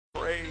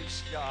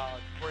Praise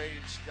God,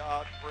 praise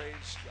God,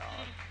 praise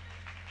God.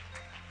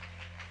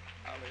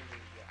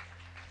 Hallelujah.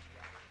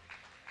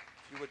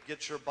 If you would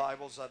get your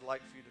Bibles, I'd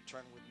like for you to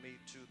turn with me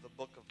to the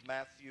book of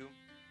Matthew,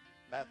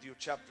 Matthew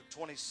chapter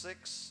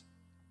 26.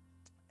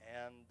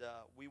 And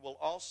we will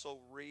also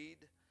read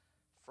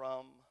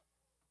from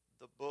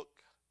the book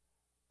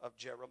of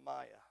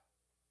Jeremiah,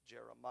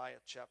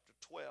 Jeremiah chapter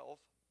 12.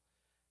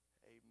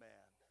 Amen.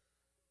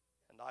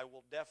 And I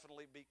will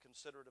definitely be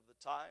considerate of the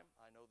time.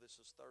 I know this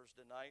is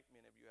Thursday night.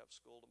 Many of you have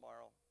school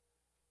tomorrow,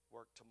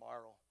 work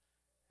tomorrow.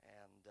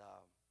 And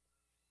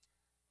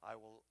I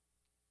will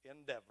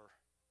endeavor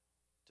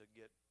to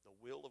get the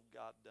will of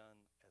God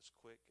done as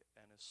quick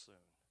and as soon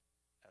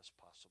as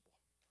possible.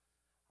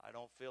 I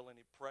don't feel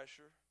any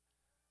pressure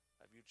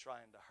of you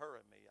trying to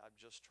hurry me. I'm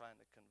just trying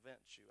to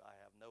convince you. I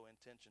have no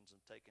intentions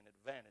of taking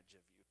advantage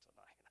of you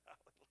tonight.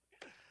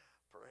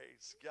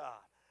 Praise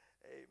God.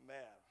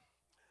 Amen.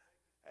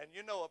 And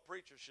you know a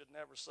preacher should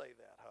never say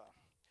that, huh?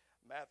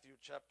 Matthew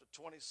chapter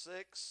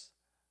 26,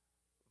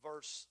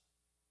 verse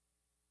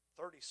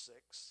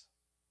 36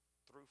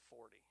 through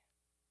 40.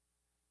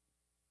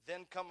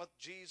 Then cometh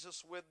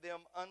Jesus with them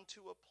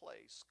unto a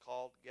place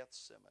called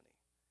Gethsemane,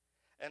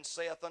 and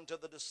saith unto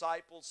the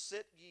disciples,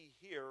 Sit ye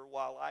here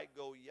while I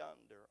go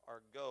yonder,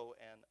 or go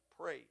and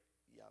pray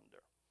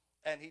yonder.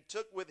 And he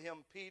took with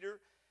him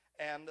Peter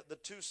and the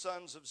two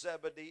sons of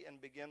Zebedee,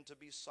 and began to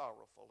be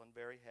sorrowful and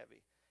very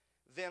heavy.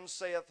 Then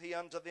saith he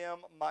unto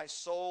them, My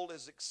soul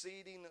is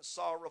exceeding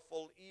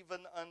sorrowful, even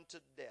unto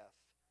death.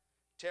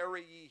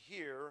 Tarry ye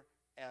here,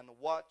 and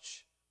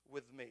watch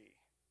with me.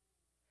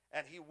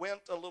 And he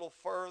went a little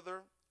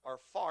further, or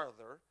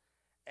farther,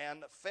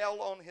 and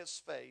fell on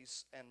his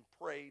face, and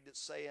prayed,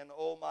 saying,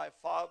 O my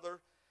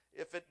Father,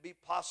 if it be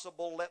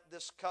possible, let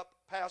this cup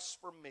pass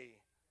from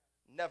me.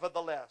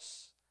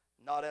 Nevertheless,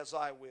 not as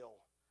I will,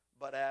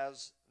 but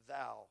as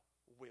thou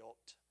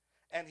wilt.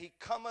 And he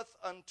cometh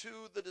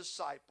unto the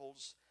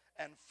disciples,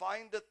 and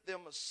findeth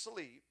them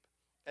asleep,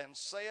 and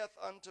saith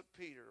unto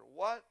Peter,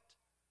 What,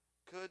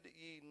 could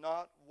ye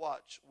not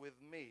watch with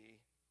me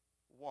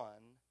 1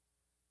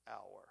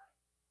 hour?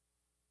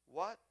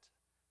 What,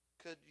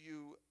 could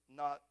you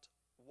not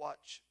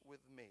watch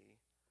with me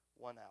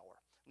 1 hour?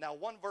 Now,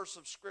 one verse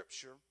of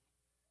Scripture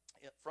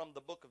from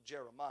the book of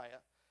Jeremiah,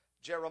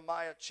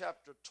 Jeremiah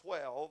chapter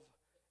 12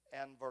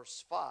 and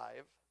verse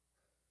 5.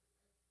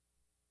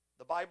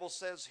 The Bible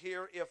says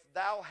here, If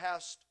thou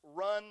hast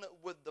run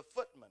with the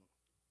footmen,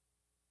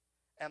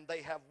 and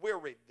they have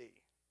wearied thee,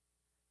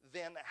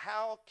 then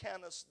how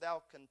canst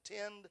thou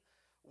contend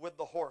with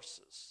the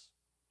horses?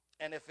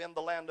 And if in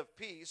the land of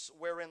peace,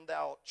 wherein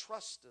thou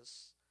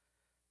trustest,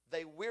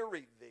 they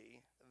weary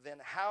thee, then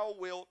how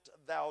wilt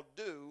thou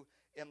do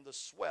in the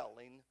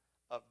swelling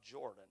of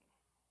Jordan?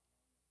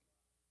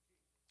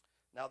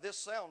 Now this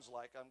sounds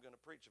like I'm going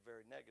to preach a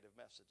very negative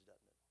message,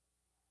 doesn't it?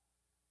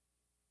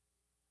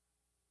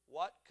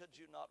 What, could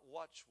you not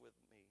watch with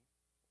me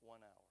 1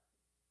 hour?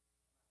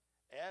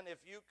 And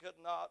if you could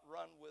not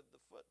run with the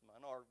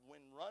footman, or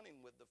when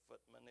running with the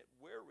footman it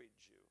wearied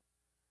you,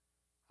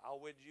 how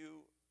would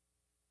you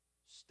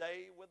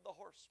stay with the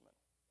horsemen?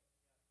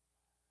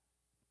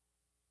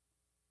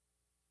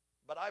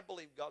 But I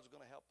believe God's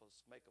going to help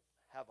us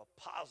have a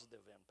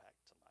positive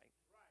impact tonight.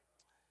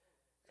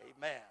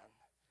 Amen.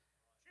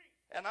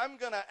 And I'm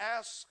going to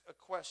ask a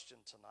question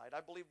tonight.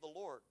 I believe the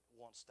Lord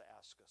wants to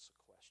ask us a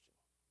question.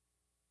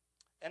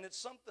 And it's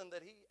something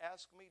that he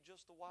asked me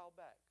just a while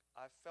back.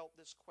 I felt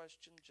this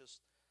question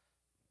just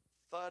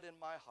thud in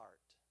my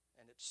heart,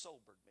 and it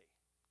sobered me,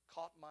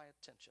 caught my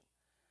attention.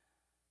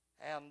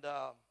 And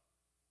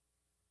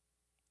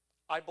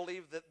I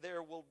believe that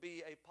there will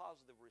be a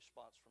positive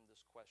response from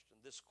this question.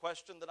 This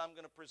question that I'm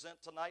going to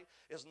present tonight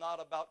is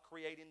not about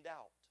creating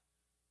doubt.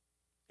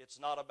 It's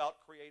not about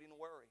creating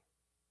worry.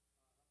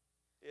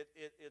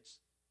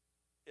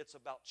 It's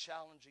about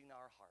challenging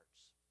our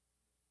hearts.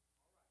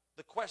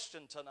 The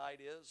question tonight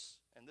is,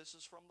 and this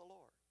is from the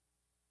Lord,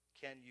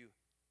 can you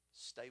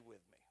stay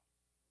with me?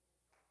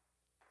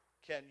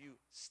 Can you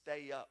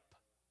stay up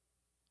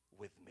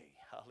with me?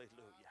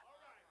 Hallelujah.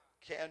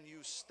 Can you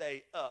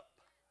stay up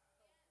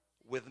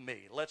with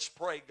me? Let's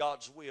pray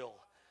God's will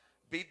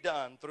be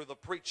done through the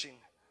preaching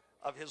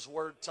of his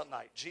word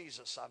tonight.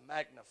 Jesus, I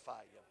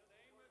magnify you.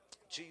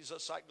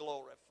 Jesus, I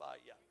glorify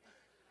you.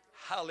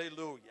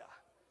 Hallelujah.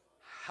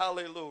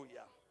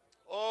 Hallelujah.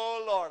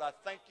 Oh Lord, I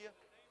thank you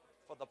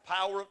for the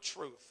power of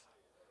truth,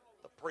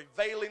 the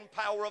prevailing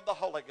power of the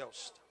Holy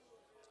Ghost.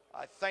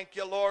 I thank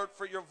you, Lord,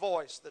 for your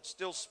voice that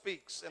still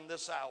speaks in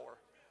this hour.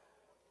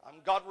 I'm,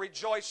 God,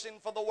 rejoicing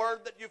for the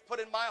word that you've put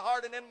in my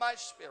heart and in my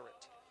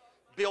spirit.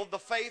 Build the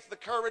faith, the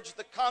courage,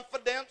 the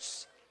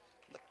confidence,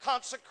 the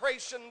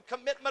consecration,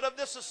 commitment of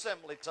this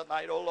assembly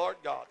tonight, oh Lord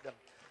God. And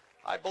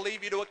I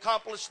believe you to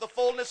accomplish the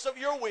fullness of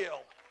your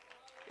will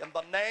in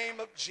the name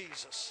of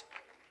Jesus.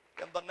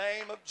 In the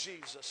name of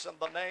Jesus. In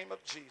the name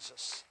of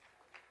Jesus.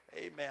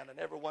 Amen. And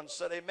everyone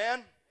said amen.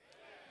 Amen.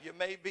 You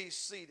may be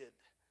seated.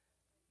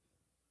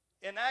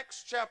 In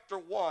Acts chapter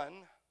 1,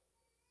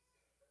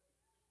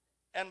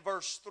 and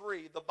verse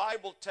 3, the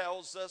Bible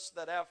tells us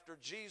that after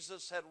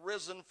Jesus had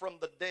risen from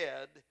the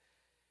dead,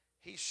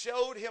 he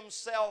showed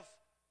himself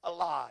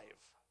alive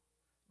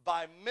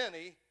by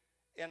many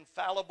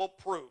infallible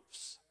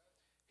proofs.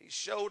 He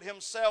showed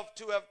himself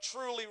to have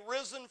truly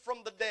risen from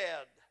the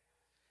dead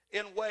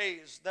in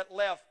ways that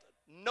left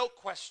no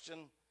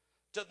question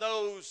to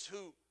those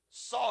who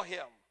saw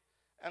him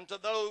and to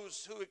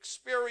those who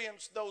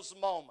experienced those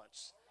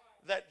moments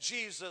that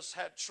Jesus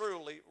had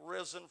truly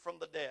risen from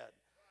the dead,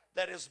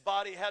 that his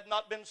body had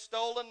not been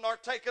stolen nor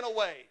taken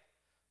away,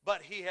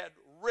 but he had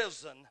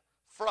risen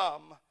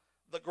from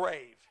the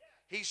grave.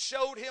 He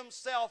showed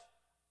himself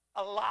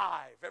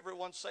alive.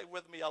 Everyone say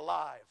with me,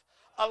 alive.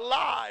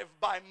 Alive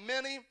by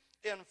many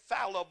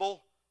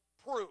infallible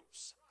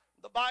proofs.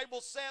 The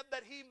Bible said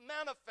that he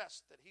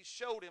manifested, he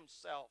showed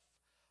himself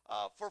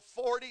for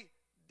 40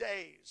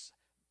 days.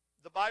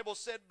 The Bible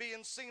said,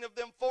 being seen of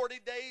them 40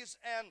 days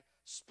and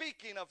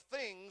speaking of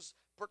things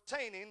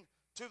pertaining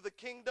to the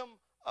kingdom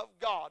of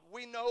God.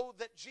 We know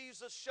that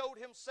Jesus showed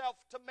himself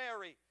to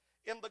Mary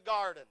in the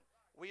garden.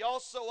 We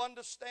also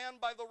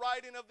understand by the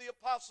writing of the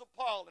Apostle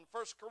Paul in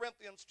 1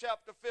 Corinthians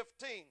chapter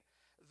 15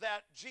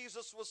 that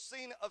Jesus was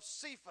seen of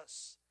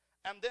Cephas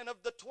and then of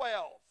the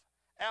 12.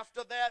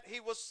 After that, he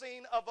was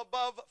seen of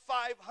above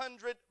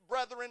 500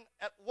 brethren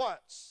at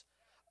once.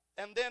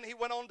 And then he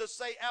went on to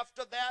say,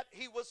 after that,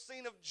 he was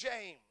seen of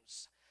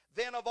James,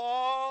 then of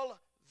all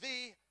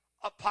the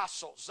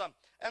apostles.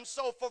 And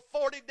so for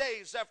 40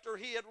 days after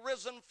he had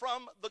risen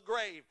from the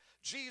grave,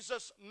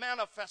 Jesus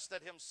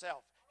manifested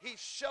himself. He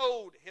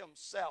showed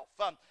himself.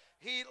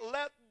 He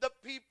let the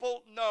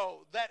people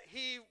know that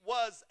he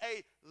was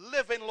a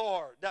living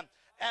Lord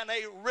and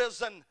a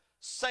risen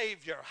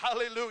Savior.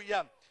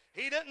 Hallelujah.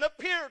 He didn't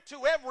appear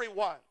to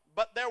everyone,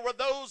 but there were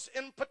those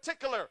in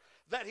particular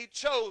that he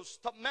chose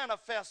to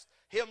manifest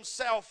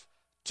himself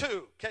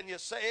to. Can you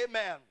say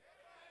amen?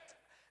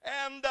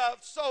 And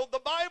so the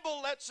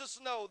Bible lets us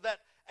know that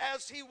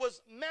as he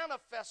was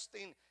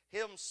manifesting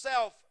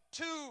himself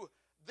to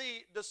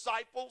the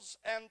disciples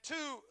and to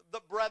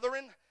the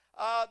brethren,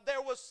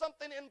 there was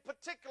something in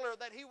particular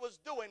that he was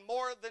doing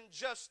more than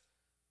just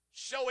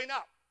showing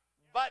up.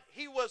 But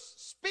he was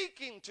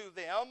speaking to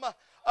them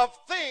of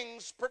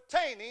things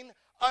pertaining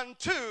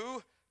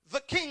unto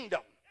the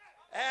kingdom.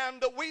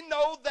 And we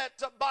know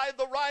that by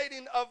the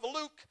writing of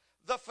Luke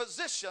the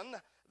physician,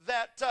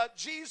 that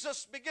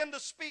Jesus began to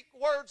speak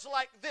words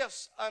like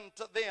this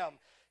unto them.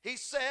 He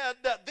said,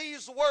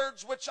 these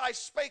words which I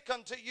spake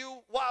unto you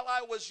while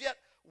I was yet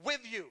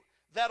with you,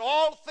 that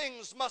all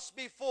things must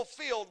be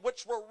fulfilled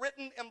which were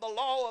written in the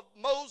law of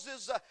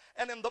Moses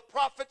and in the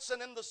prophets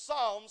and in the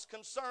Psalms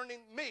concerning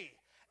me.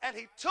 And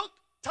he took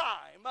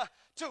time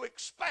to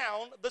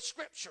expound the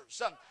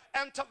scriptures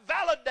and to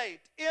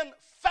validate in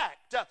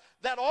fact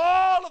that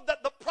all of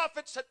that the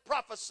prophets had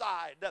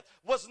prophesied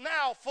was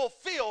now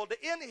fulfilled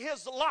in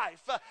his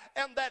life,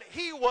 and that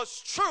he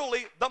was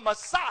truly the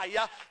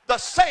Messiah, the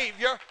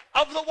Savior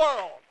of the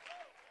world.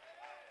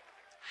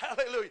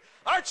 Hallelujah.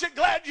 Aren't you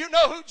glad you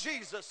know who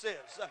Jesus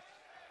is?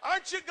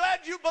 Aren't you glad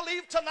you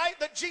believe tonight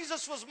that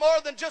Jesus was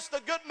more than just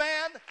a good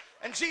man,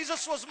 and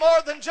Jesus was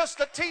more than just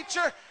a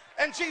teacher,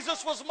 and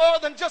Jesus was more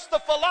than just a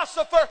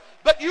philosopher,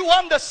 but you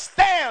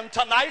understand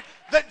tonight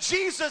that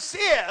Jesus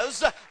is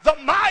the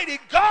mighty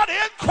God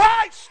in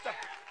Christ.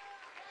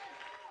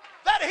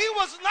 That he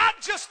was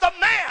not just a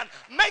man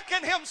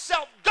making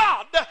himself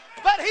God,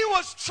 but he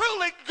was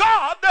truly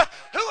God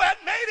who had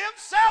made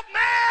himself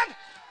man.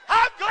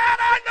 I'm glad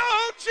I know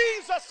who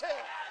Jesus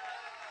is.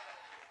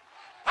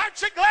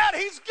 Aren't you glad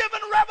he's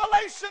given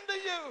revelation to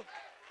you?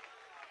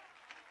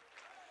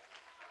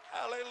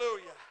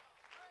 Hallelujah.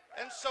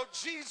 And so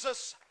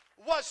Jesus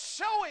was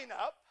showing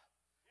up,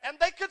 and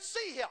they could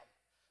see him.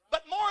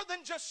 But more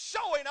than just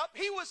showing up,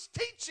 he was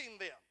teaching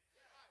them.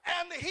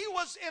 And he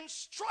was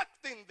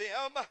instructing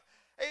them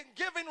and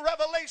giving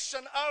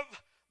revelation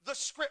of the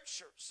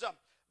scriptures.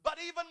 But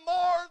even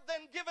more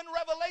than giving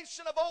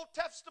revelation of Old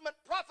Testament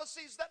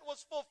prophecies that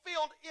was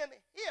fulfilled in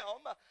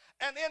him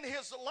and in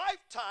his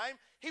lifetime,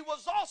 he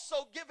was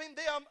also giving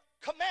them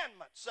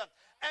commandments,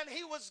 and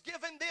he was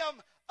giving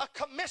them a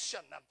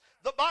commission.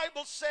 The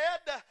Bible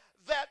said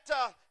that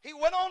he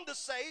went on to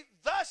say,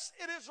 thus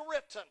it is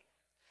written,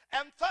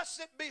 and thus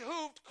it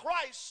behooved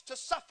Christ to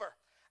suffer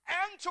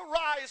and to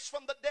rise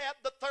from the dead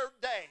the third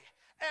day,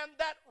 and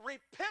that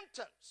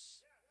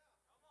repentance,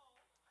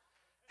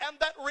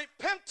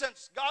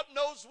 God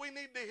knows we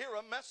need to hear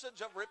a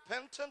message of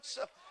repentance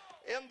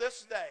in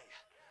this day.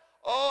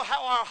 Oh,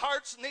 how our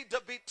hearts need to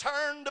be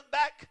turned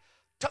back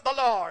to the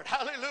Lord.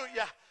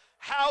 Hallelujah.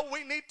 How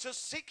we need to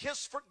seek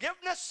his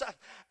forgiveness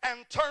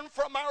and turn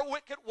from our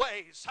wicked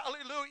ways.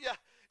 Hallelujah.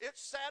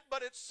 It's sad,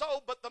 but it's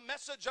so. But the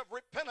message of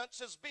repentance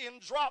is being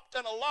dropped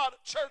in a lot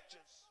of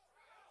churches.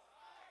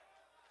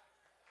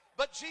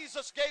 But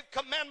Jesus gave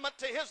commandment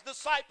to his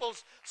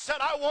disciples, said,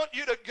 I want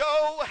you to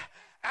go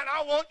and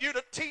I want you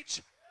to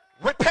teach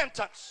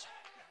repentance.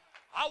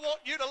 I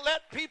want you to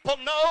let people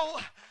know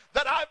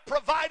that I've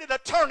provided a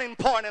turning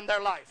point in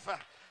their life.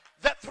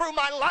 that through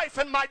my life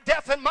and my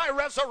death and my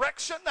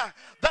resurrection,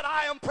 that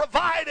I am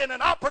providing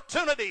an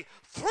opportunity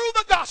through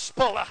the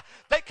gospel.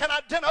 They can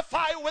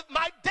identify with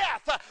my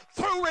death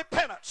through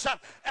repentance,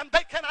 and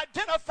they can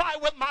identify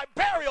with my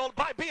burial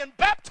by being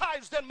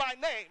baptized in my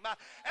name,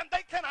 and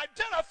they can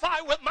identify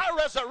with my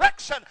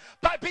resurrection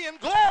by being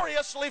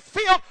gloriously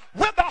filled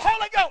with the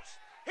Holy Ghost.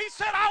 He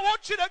said, I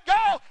want you to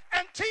go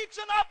and teach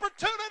an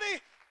opportunity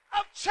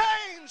of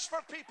change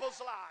for people's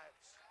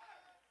lives.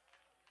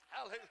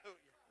 Hallelujah.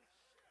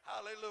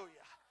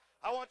 Hallelujah.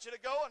 I want you to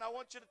go and I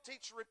want you to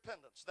teach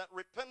repentance. That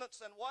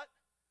repentance and what?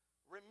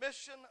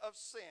 Remission of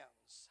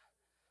sins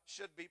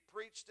should be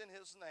preached in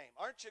His name.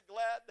 Aren't you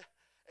glad,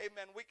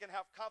 amen, we can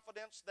have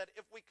confidence that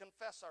if we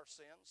confess our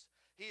sins,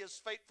 He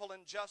is faithful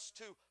and just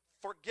to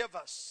forgive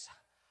us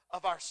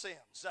of our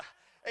sins.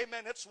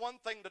 Amen. It's one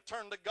thing to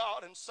turn to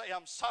God and say,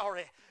 I'm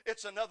sorry.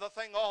 It's another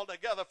thing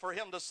altogether for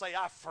Him to say,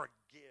 I forgive.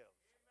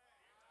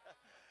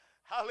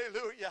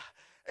 Hallelujah.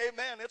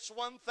 Amen. It's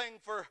one thing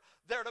for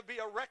there to be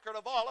a record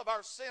of all of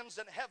our sins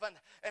in heaven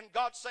and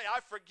God say, I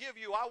forgive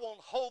you. I won't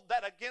hold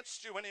that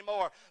against you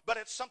anymore. But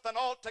it's something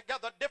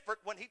altogether different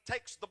when He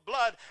takes the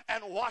blood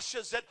and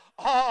washes it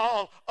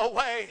all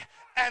away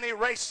and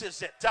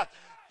erases it.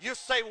 You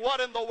say,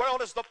 what in the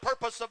world is the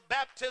purpose of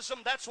baptism?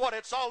 That's what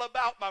it's all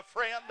about, my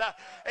friend.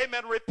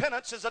 Amen.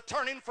 Repentance is a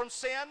turning from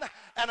sin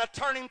and a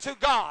turning to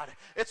God.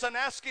 It's an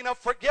asking of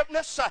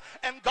forgiveness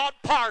and God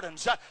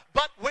pardons.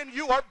 But when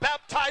you are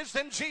baptized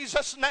in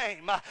Jesus'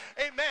 name,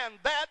 amen,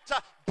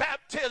 that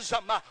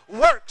baptism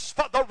works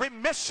for the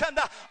remission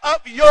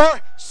of your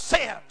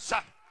sins.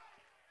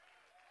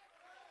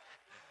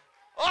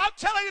 Oh, I'm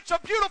telling you, it's a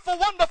beautiful,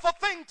 wonderful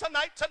thing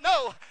tonight to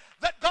know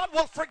that God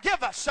will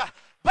forgive us.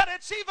 But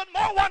it's even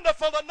more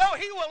wonderful to know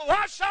He will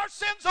wash our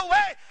sins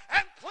away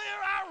and clear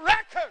our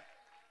record.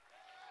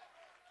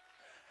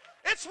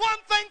 It's one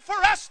thing for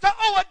us to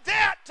owe a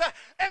debt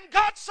and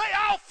God say,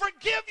 I'll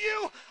forgive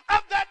you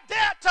of that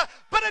debt.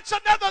 But it's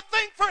another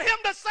thing for Him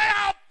to say,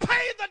 I'll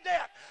pay the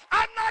debt.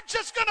 I'm not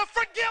just going to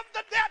forgive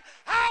the debt.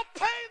 I'll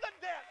pay the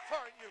debt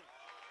for you.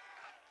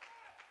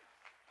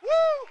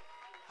 Woo!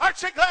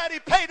 Aren't you glad He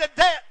paid a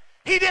debt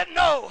He didn't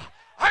know?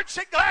 Aren't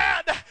you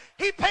glad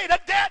He paid a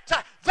debt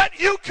that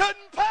you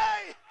couldn't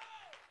pay?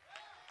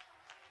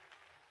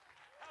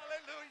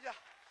 Hallelujah.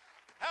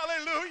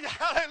 Hallelujah.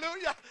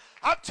 Hallelujah.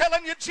 I'm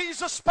telling you,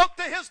 Jesus spoke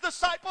to His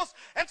disciples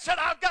and said,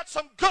 I've got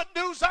some good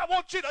news. I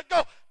want you to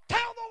go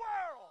tell the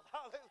world.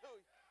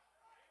 Hallelujah.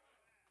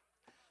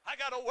 I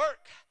got to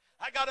work.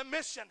 I got a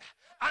mission.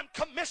 I'm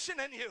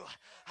commissioning you.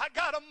 I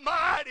got a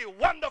mighty,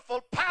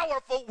 wonderful,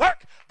 powerful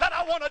work that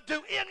I want to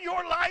do in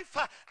your life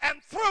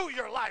and through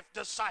your life,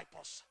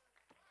 disciples.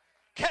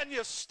 Can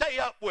you stay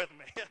up with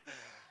me?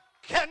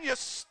 Can you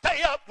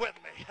stay up with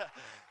me?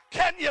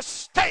 Can you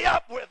stay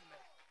up with me?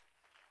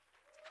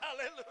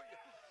 Hallelujah.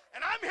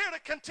 And I'm here to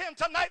contend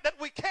tonight that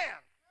we can.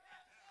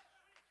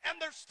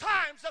 And there's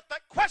times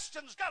that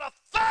question's got a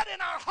thud in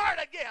our heart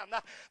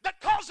again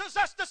that causes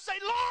us to say,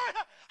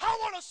 Lord, I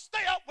want to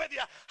stay up with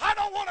you. I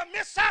don't want to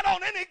miss out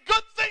on any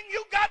good thing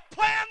you got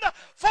planned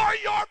for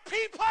your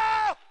people.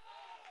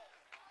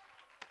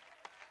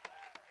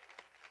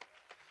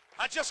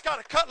 I just got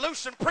to cut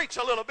loose and preach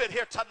a little bit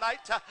here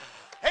tonight.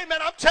 Amen.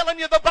 I'm telling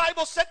you, the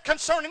Bible said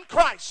concerning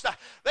Christ,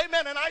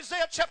 amen, in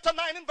Isaiah chapter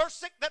 9 and verse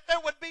 6, that there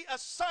would be a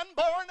son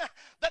born,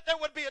 that there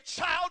would be a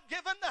child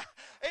given,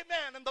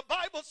 amen. And the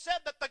Bible said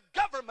that the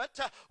government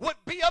would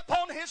be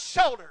upon His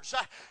shoulders,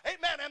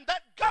 amen. And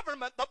that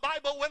government, the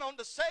Bible went on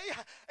to say,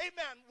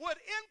 amen, would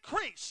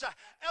increase.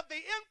 Of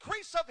the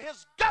increase of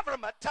His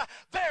government,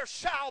 there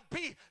shall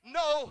be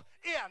no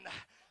end.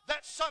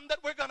 That Son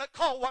that we're going to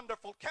call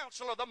Wonderful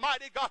Counselor, the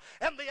Mighty God,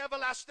 and the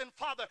Everlasting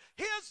Father.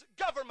 His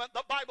government,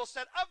 the Bible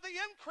said, of the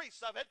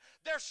increase of it,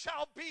 there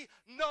shall be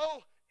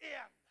no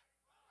end.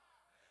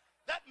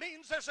 That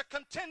means there's a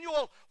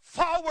continual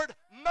forward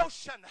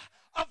motion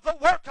of the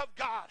work of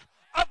God,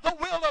 of the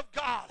will of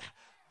God.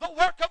 The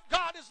work of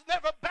God is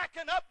never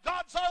backing up.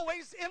 God's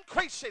always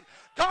increasing.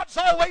 God's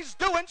always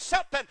doing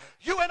something.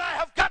 You and I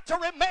have got to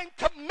remain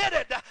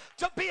committed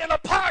to being a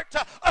part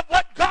of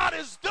what God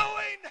is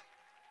doing.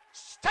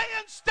 Stay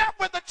in step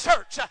with the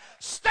church.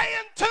 Stay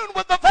in tune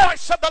with the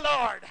voice of the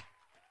Lord.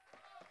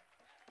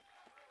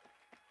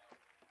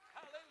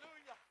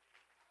 Hallelujah.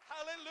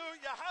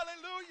 Hallelujah.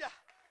 Hallelujah.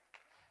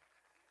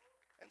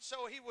 And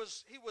so he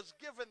was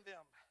giving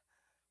them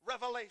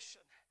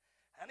revelation.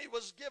 And He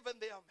was giving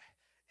them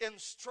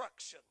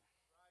instruction.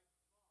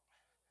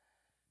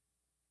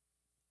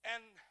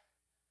 And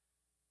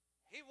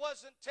He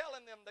wasn't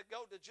telling them to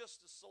go to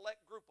just a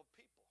select group of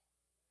people.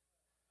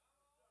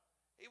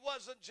 He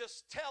wasn't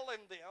just telling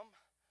them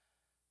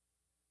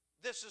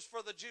this is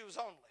for the Jews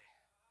only.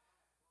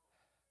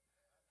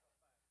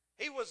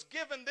 He was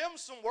giving them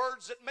some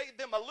words that made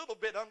them a little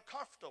bit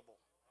uncomfortable.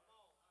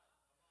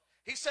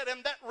 He said,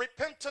 and that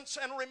repentance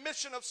and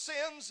remission of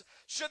sins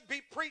should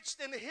be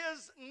preached in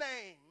His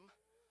name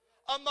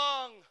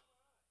among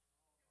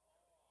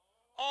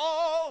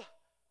all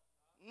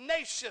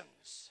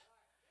nations.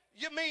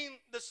 You mean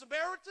the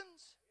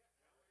Samaritans?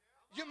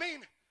 You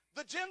mean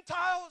The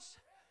Gentiles?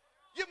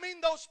 You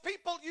mean those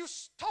people you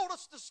told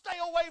us to stay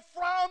away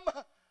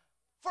from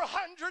for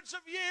hundreds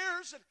of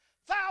years and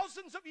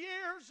thousands of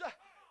years?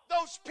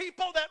 Those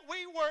people that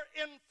we were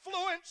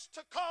influenced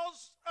to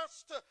cause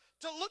us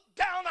to look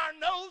down our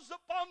nose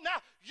upon,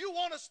 now you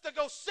want us to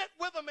go sit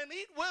with them and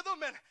eat with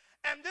them,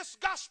 and this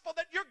gospel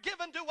that you're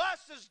giving to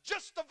us is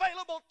just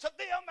available to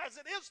them as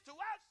it is to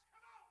us?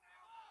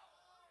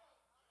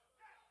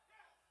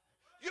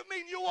 You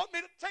mean you want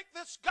me to take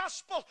this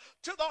gospel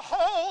to the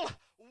whole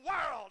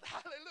world?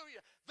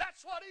 Hallelujah.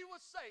 That's what he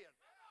was saying.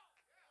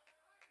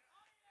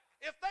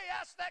 If they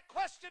asked that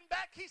question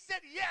back, he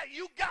said, yeah,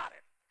 you got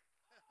it.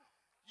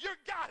 You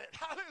got it.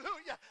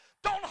 Hallelujah.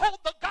 Don't hold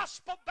the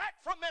gospel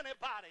back from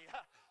anybody.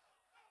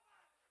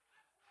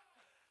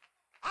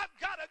 I've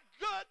got a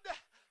good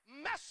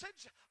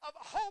message of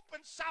hope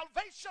and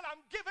salvation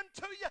I'm giving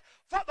to you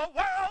for the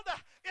world.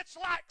 It's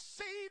like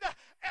seed,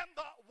 and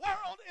the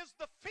world is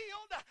the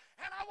field,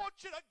 and I want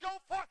you to go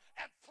for it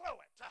and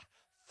throw it.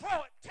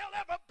 Throw it. Tell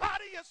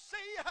everybody you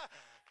see.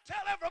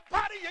 Tell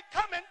everybody you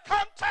come in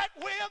contact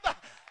with.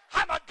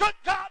 I'm a good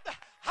God.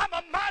 I'm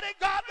a mighty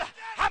God.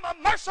 I'm a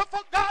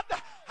merciful God.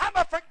 I'm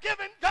a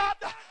forgiving God.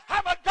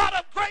 I'm a God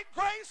of great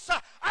grace.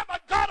 I'm a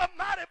God of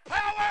mighty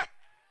power.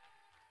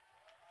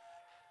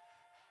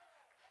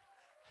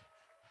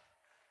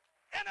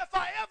 And if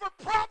I ever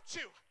prompt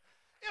you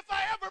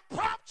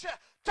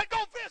to go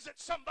visit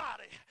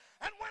somebody,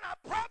 and when I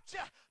prompt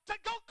you to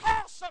go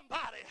call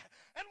somebody,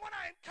 and when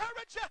I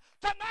encourage you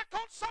to knock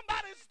on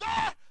somebody's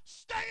door,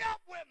 stay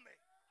up with me.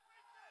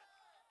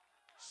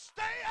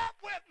 Stay up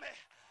with me.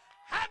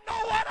 I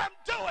know what I'm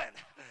doing.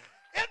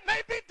 It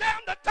may be down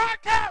the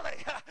dark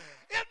alley.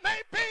 It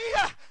may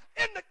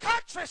be in the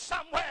country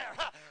somewhere.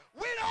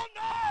 We don't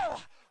know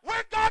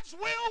where God's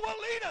will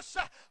lead us.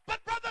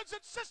 But brothers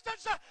and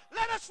sisters,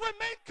 let us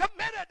remain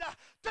committed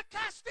to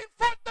casting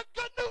forth the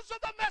good news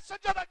of the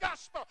message of the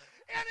gospel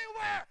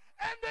anywhere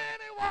and to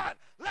anyone.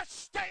 Let's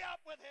stay up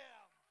with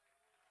him.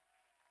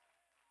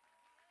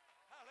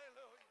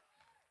 Hallelujah.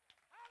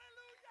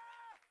 Hallelujah.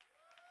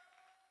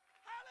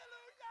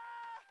 Hallelujah.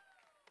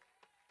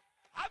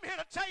 I'm here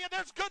to tell you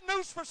there's good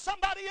news for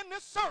somebody in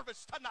this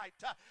service tonight.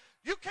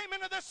 You came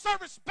into this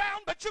service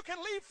bound, but you can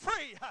leave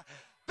free.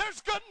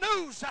 There's good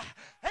news.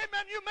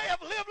 Amen. You may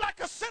have lived like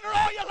a sinner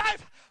all your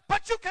life,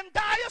 but you can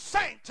die a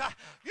saint.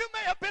 You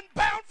may have been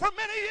bound for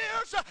many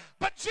years,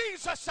 but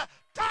Jesus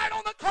died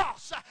on the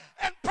cross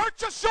and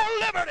purchased your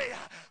liberty.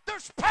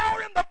 There's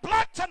power in the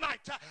blood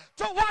tonight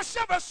to wash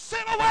every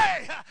sin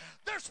away.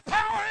 There's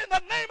power in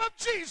the name of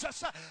Jesus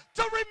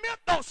to remit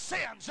those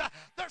sins.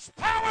 There's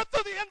power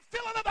through the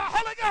infilling of the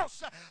Holy Ghost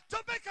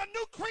to make a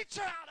new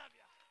creature out of you.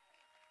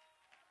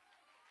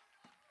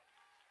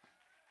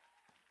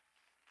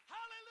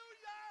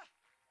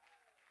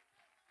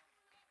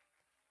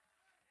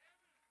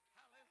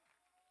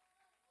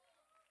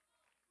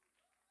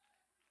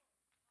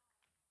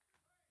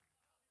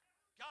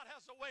 God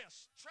has a way of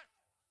strength.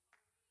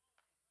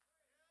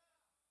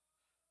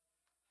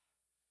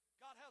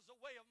 God has a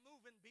way of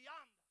moving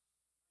beyond us.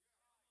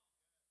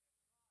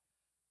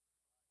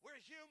 We're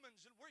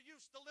humans and we're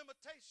used to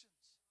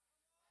limitations.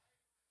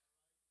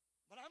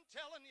 But I'm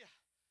telling you,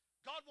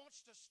 God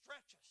wants to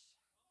stretch us.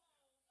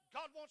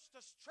 God wants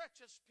to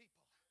stretch his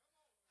people.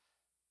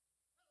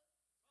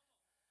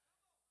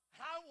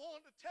 And I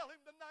want to tell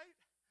him tonight,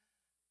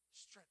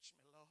 stretch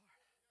me, Lord.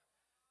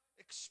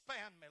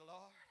 Expand me,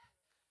 Lord.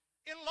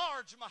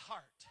 Enlarge my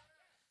heart.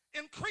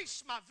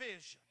 Increase my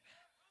vision.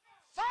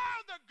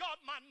 Further, God,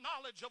 my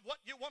knowledge of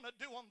what you want to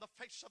do on the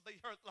face of the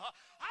earth, Lord.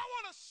 I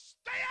want to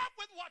stay up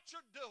with what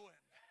you're doing.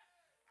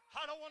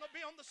 I don't want to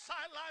be on the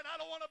sideline. I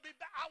want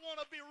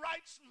to be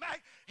right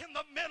smack in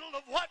the middle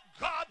of what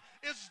God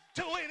is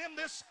doing in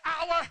this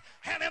hour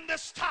and in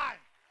this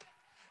time.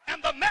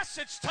 And the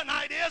message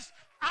tonight is,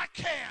 I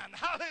can.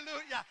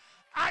 Hallelujah.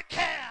 I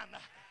can.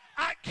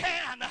 I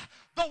can.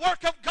 The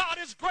work of God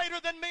is greater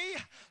than me.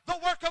 The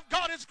work of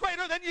God is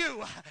greater than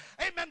you.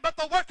 Amen. But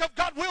the work of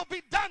God will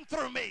be done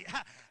through me.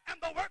 And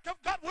the work of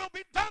God will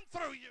be done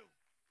through you.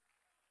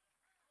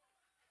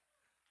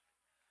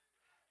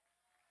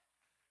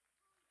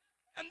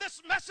 And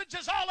this message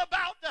is all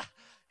about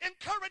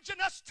encouraging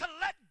us to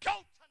let go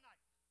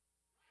tonight.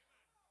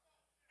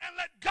 And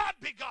let God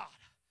be God.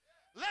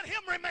 Let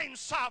him remain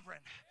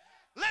sovereign.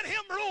 Let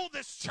him rule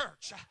this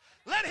church.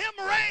 Let him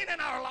reign in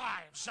our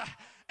lives.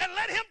 And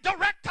let him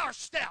direct our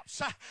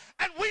steps.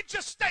 And we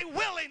just stay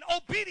willing,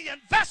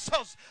 obedient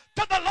vessels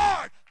to the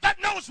Lord that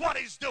knows what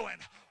he's doing.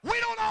 We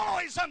don't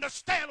always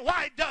understand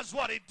why he does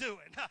what he's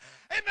doing.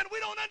 Amen. We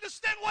don't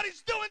understand what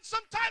he's doing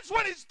sometimes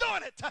when he's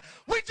doing it.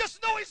 We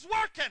just know he's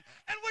working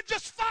and we're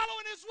just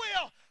following his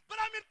will. But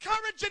I'm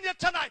encouraging you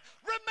tonight.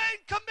 Remain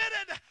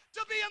committed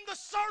to being the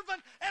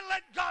servant and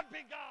let God be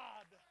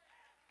God.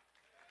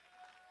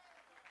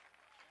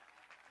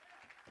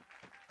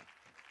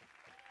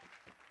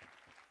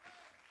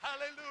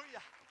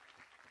 Hallelujah.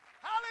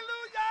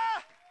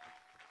 Hallelujah.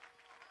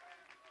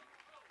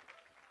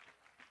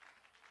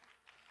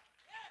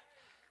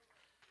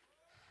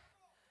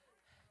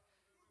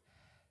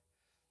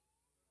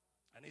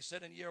 He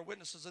said, and ye are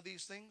witnesses of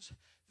these things.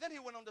 Then he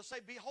went on to say,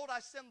 behold, I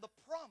send the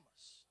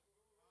promise.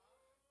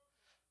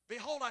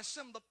 Behold, I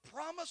send the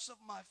promise of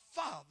my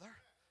Father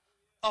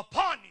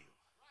upon you.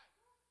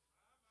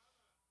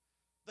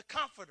 The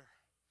Comforter,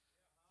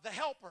 the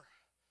Helper,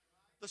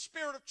 the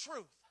Spirit of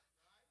truth,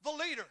 the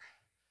Leader,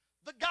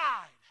 the Guide.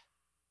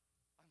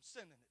 I'm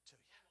sending it to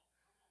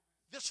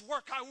you. This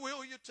work I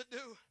will you to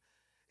do,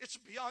 it's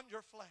beyond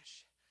your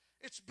flesh.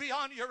 It's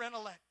beyond your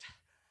intellect.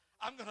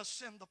 I'm going to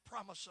send the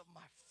promise of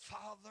my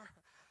Father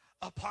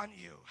upon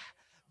you,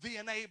 the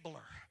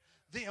enabler,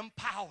 the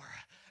empower.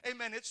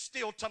 Amen. It's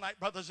still tonight,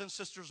 brothers and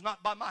sisters,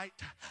 not by might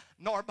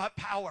nor by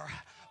power,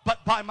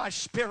 but by my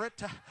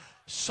Spirit,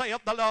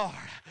 saith the Lord.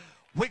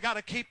 We got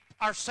to keep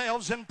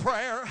ourselves in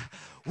prayer.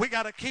 We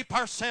got to keep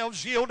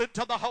ourselves yielded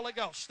to the Holy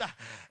Ghost.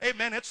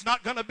 Amen. It's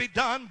not going to be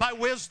done by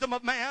wisdom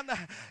of man.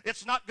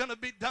 It's not going to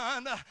be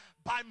done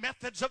by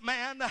methods of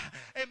man.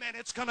 Amen.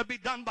 It's going to be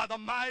done by the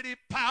mighty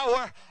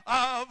power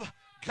of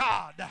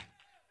God. Yes.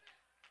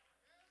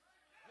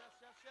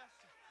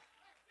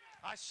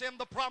 I send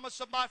the promise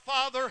of my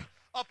Father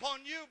upon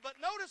you. But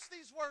notice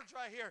these words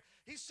right here.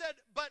 He said,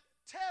 but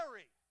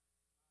tarry.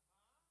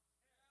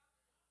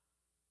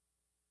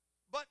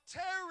 But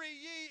tarry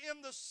ye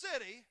in the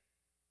city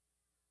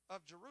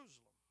of Jerusalem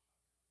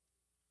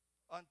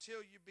until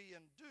you be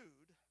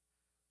endued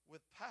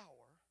with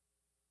power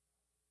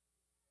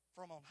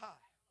from on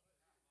high.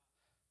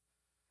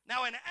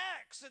 Now in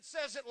Acts it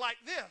says it like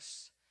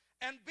this.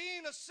 And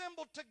being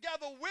assembled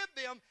together with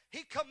them,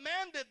 he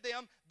commanded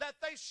them that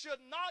they should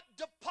not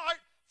depart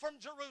from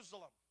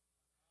Jerusalem.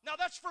 Now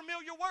that's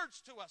familiar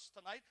words to us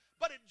tonight,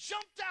 but it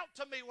jumped out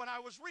to me when I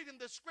was reading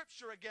this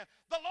scripture again.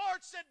 The Lord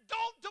said,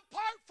 don't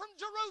depart from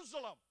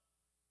Jerusalem.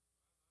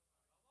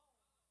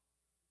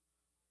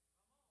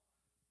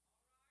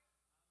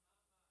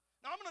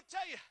 Now I'm going to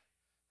tell you,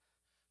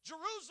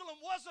 Jerusalem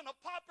wasn't a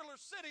popular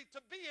city to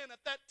be in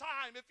at that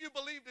time if you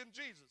believed in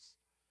Jesus.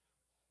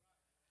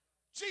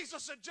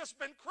 Jesus had just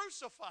been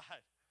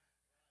crucified.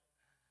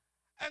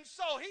 And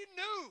so he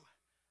knew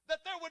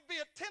that there would be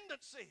a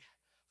tendency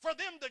for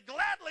them to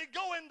gladly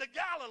go into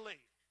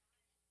Galilee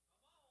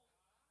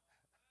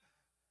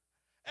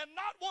and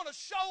not want to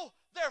show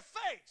their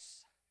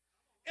face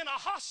in a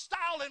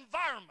hostile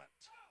environment.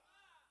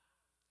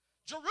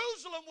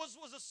 Jerusalem was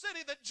a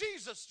city that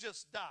Jesus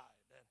just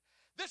died. And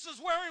this is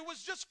where he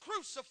was just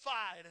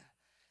crucified.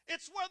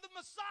 It's where the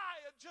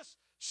Messiah just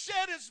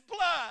shed his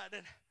blood.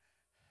 And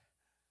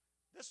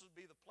this would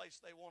be the place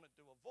they wanted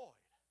to avoid.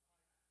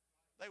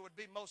 They would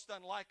be most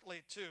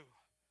unlikely to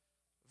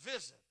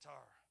visit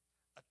or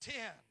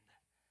attend,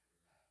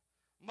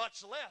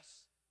 much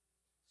less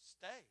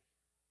stay.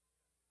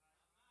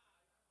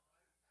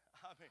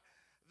 I mean,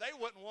 they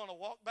wouldn't want to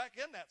walk back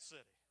in that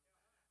city.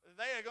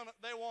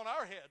 They want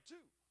our head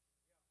too.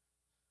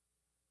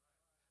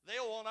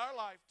 They'll want our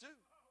life too.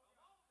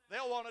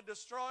 They'll want to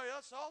destroy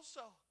us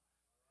also.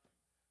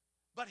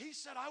 But he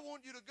said, I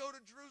want you to go to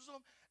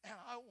Jerusalem and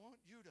I want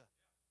you to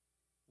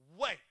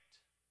wait.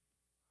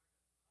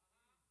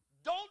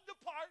 Don't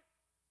depart.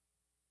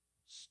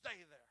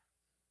 Stay there.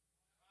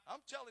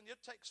 I'm telling you,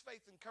 it takes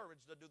faith and courage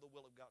to do the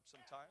will of God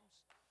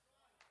sometimes.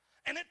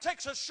 And it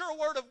takes a sure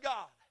word of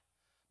God.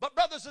 But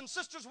brothers and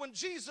sisters, when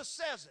Jesus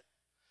says it,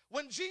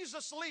 when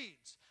Jesus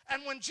leads,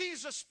 and when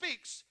Jesus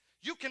speaks,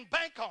 you can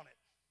bank on it.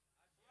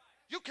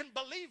 You can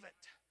believe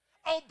it.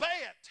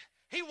 Obey it.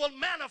 He will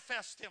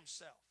manifest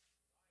himself.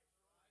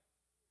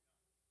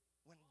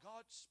 When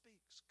God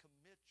speaks,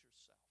 commit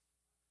yourself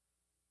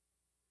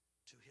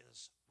to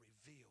his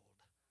revealed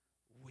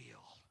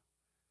will.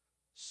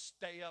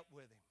 Stay up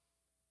with him.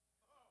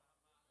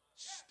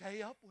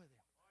 Stay up with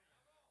him.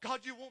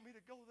 God, you want me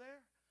to go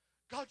there?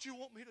 God, you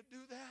want me to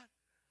do that?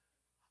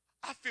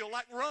 I feel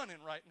like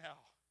running right now.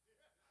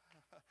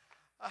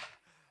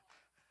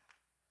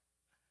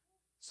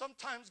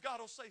 Sometimes God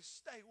will say,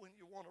 stay when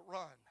you want to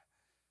run.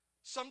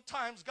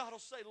 Sometimes God will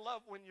say,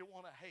 love when you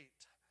want to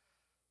hate.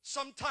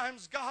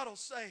 Sometimes God will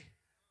say,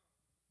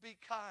 be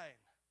kind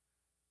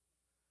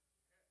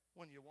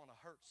when you want to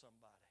hurt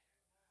somebody.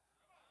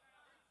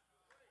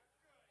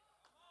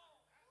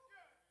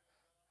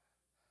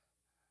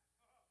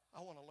 I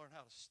want to learn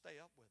how to stay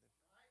up with him.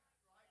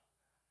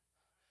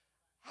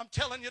 I'm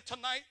telling you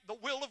tonight, the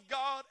will of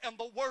God and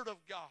the word of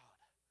God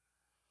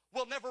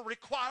will never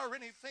require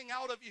anything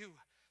out of you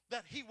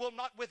that he will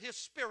not with his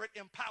Spirit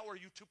empower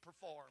you to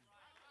perform.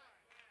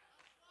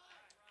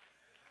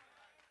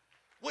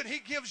 When he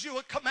gives you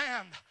a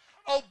command,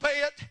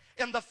 obey it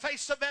in the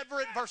face of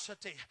every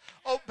adversity.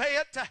 Obey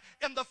it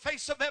in the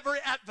face of every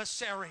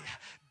adversary.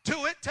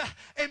 Do it,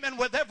 amen,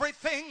 with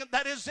everything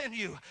that is in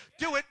you.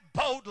 Do it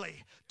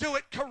boldly. Do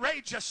it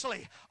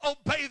courageously.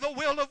 Obey the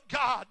will of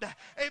God.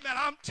 Amen.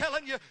 I'm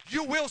telling you,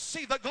 you will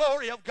see the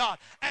glory of God.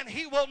 And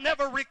he will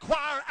never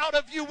require out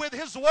of you with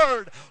his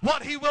word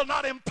what he will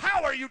not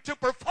empower you to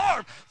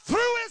perform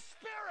through his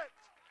Spirit.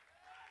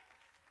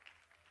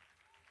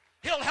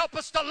 He'll help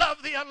us to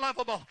love the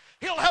unlovable.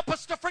 He'll help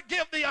us to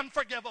forgive the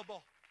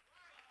unforgivable.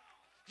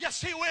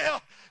 Yes, He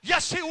will.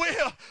 Yes, He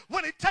will.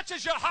 When He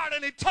touches your heart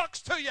and He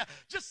talks to you,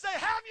 just say,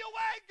 have your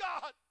way,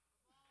 God.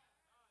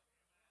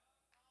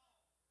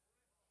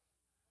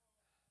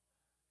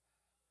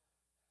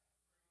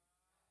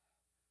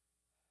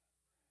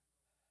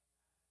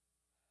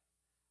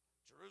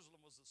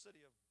 Jerusalem was the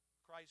city of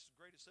Christ's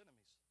greatest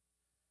enemies.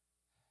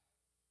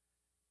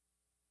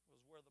 It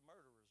was where the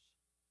murderers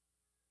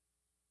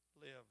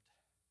lived.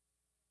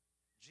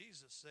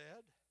 Jesus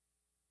said,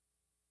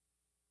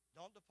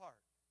 don't depart,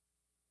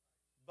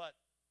 but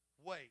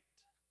wait.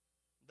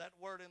 That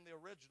word in the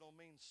original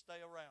means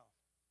stay around.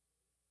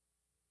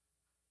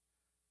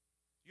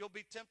 You'll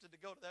be tempted to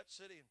go to that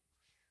city and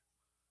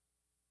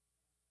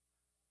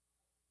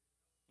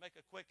make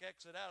a quick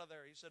exit out of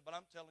there. He said, but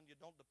I'm telling you,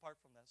 don't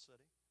depart from that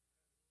city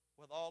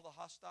with all the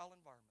hostile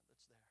environment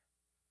that's there.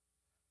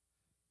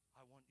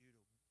 I want you to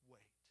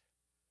wait.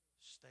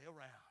 Stay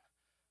around,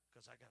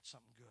 because I got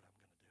something good I'm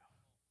going to do.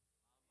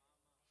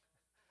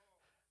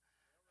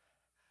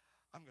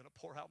 I'm going to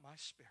pour out my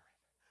Spirit.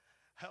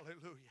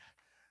 Hallelujah.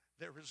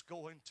 There is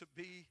going to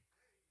be,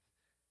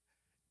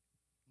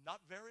 not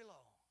very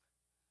long,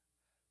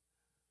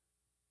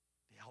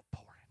 the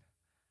outpouring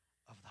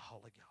of the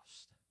Holy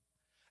Ghost.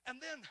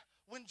 And then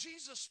when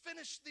Jesus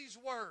finished these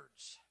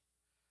words,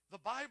 the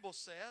Bible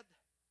said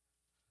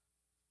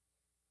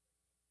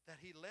that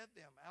He led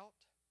them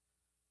out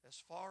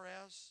as far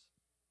as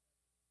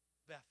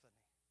Bethany.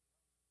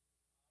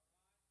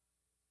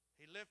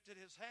 He lifted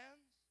His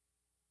hands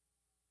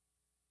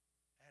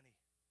and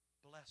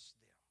He blessed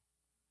them.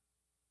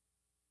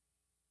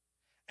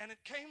 And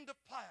it came to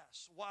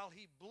pass, while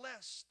He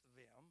blessed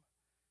them,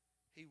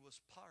 He was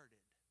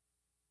parted.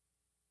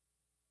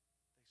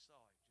 They saw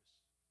Him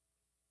just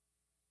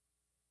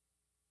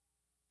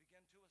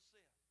begin to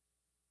ascend.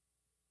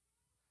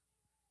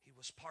 He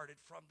was parted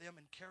from them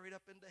and carried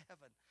up into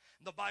heaven.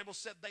 And the Bible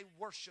said they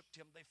worshiped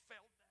Him. They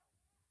fell down,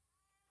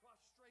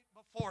 prostrate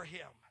before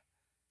Him.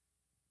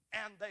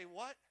 And they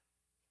what?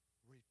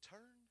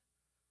 Returned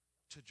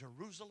to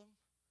Jerusalem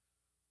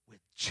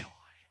with joy.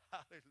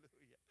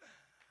 Hallelujah.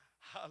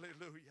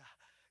 Hallelujah.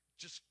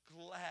 Just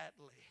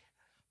gladly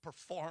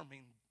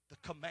performing the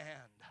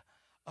command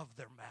of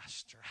their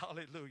master.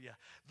 Hallelujah.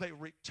 They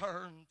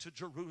returned to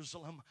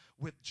Jerusalem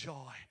with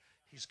joy.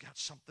 He's got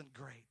something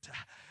great.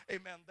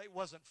 Amen. They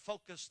wasn't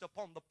focused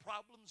upon the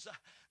problems.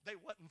 They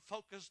wasn't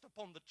focused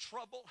upon the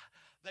trouble.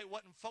 They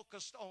wasn't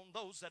focused on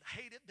those that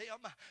hated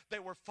them. They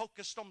were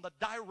focused on the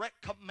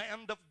direct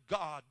command of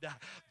God.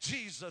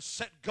 Jesus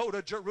said, go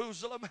to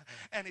Jerusalem,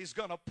 and He's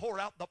going to pour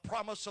out the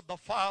promise of the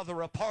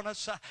Father upon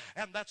us.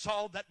 And that's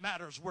all that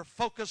matters. We're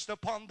focused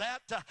upon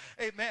that.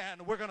 Amen.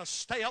 We're going to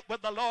stay up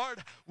with the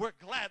Lord. We're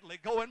gladly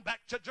going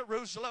back to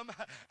Jerusalem,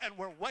 and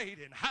we're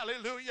waiting.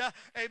 Hallelujah.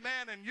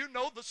 Amen. And you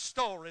know the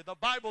story. The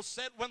Bible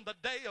said when the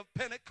day of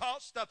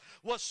Pentecost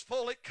was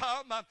fully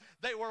come,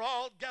 they were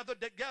all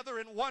gathered together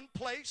in one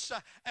place,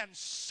 and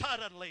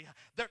suddenly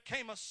there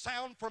came a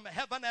sound from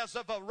heaven as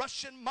of a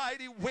rushing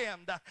mighty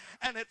wind,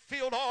 and it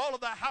filled all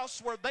of the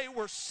house where they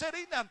were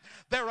sitting.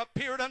 There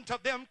appeared unto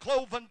them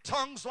cloven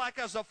tongues like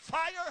as a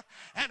fire,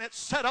 and it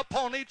set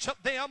upon each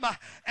of them,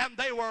 and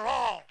they were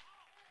all.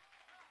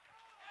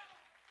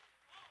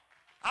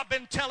 I've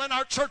been telling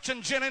our church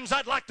in Jennings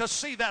I'd like to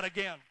see that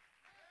again.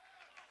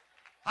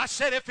 I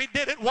said if He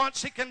did it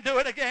once, He can do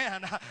it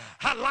again.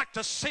 I'd like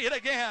to see it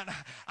again.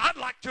 I'd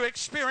like to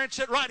experience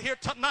it right here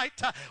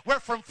tonight, where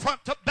from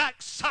front to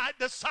back, side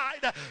to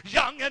side,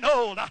 young and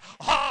old,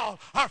 all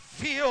are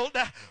filled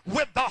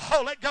with the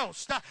Holy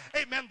Ghost.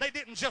 Amen. They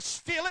didn't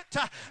just feel it.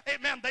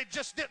 Amen. They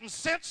just didn't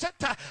sense it.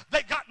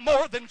 They got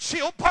more than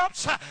chill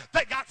bumps.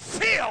 They got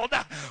filled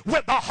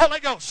with the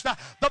Holy Ghost.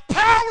 The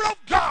power of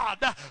God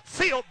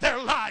filled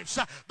their lives.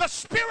 The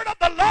Spirit of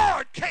the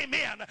Lord came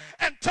in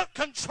and took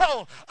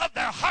control of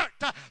their heart,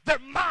 their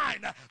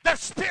mind, their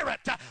spirit,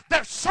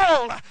 their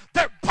soul,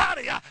 their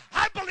body.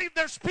 I believe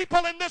there's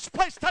people in this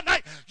place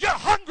tonight. You're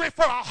hungry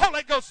for a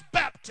Holy Ghost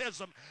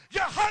baptism.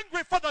 You're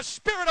hungry for the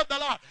Spirit of the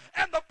Lord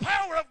and the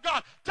power of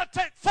God to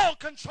take full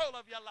control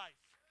of your life.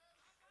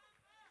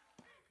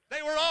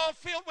 They were all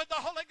filled with the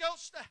Holy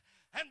Ghost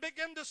and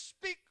began to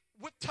speak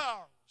with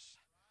tongues,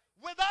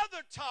 with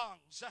other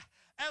tongues,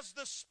 as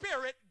the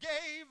Spirit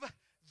gave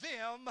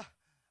them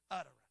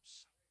utterance.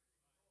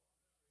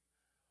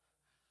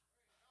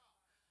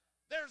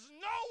 There's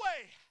no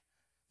way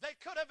they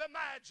could have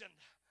imagined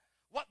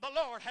what the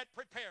Lord had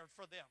prepared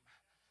for them.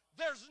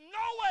 There's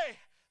no way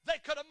they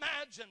could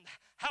imagine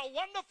how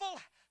wonderful,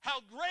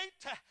 how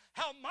great,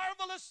 how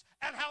marvelous,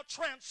 and how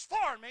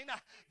transforming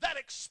that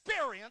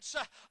experience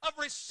of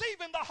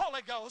receiving the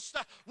Holy Ghost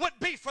would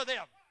be for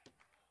them.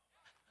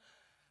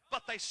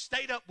 But they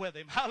stayed up with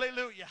Him.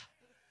 Hallelujah.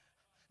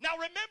 Now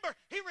remember,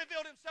 He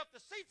revealed Himself to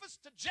Cephas,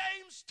 to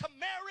James, to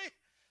Mary,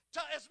 to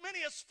as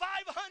many as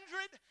 500,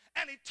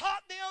 and He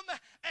taught them,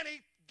 and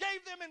He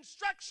gave them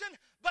instruction,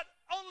 but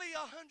only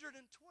 120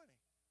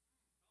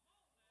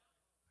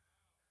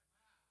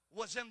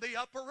 was in the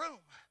upper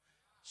room.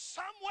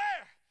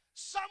 Somewhere,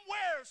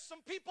 some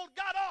people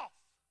got off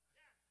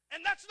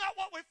And that's not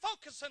what we're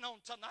focusing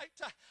on tonight.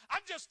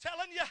 I'm just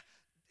telling you,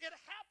 it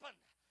happened.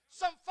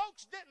 Some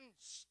folks didn't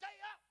stay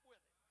up with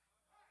it.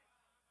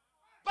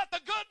 But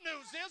the good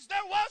news is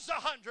there was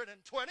 120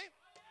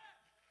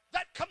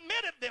 that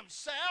committed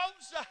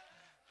themselves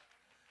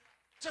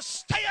to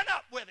staying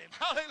up with him.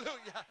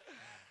 Hallelujah.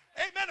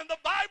 Amen. And the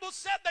Bible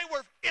said they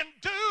were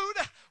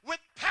endued with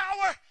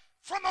power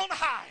from on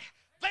high.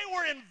 They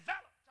were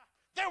enveloped.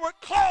 They were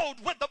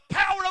clothed with the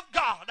power of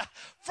God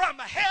from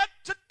head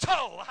to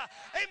toe.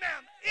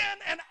 Amen. In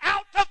and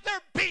out of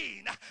their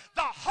being,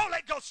 the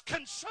Holy Ghost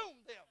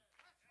consumed them.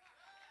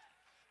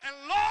 And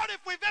Lord,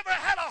 if we've ever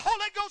had a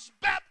Holy Ghost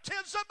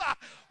baptism,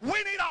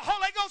 we need a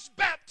Holy Ghost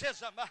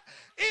baptism.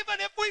 Even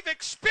if we've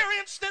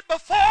experienced it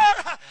before,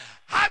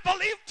 I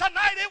believe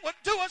tonight it would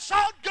do us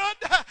all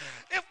good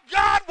if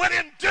God would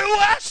endue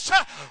us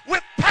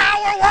with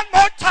power one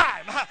more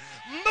time.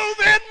 Move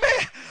in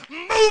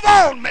me, move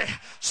on me,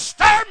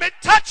 stir me,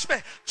 touch me,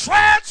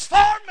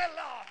 transform me,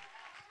 Lord.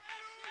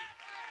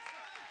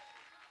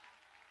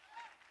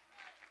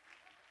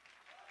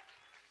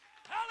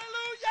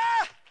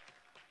 Hallelujah.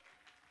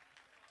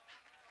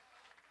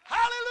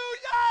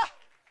 Hallelujah!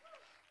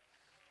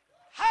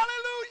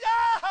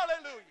 Hallelujah!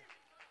 Hallelujah!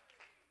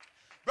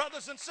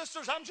 Brothers and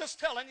sisters, I'm just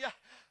telling you,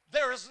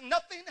 there is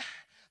nothing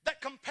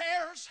that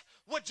compares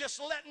with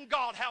just letting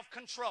God have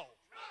control.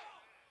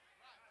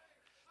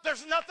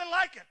 There's nothing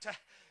like it.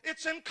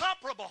 It's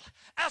incomparable.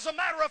 As a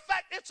matter of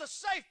fact, it's a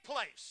safe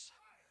place.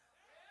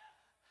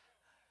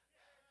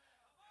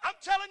 I'm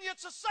telling you,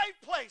 it's a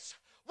safe place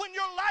when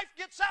your life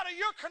gets out of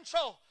your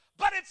control,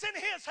 but it's in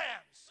His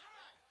hands.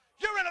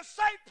 You're in a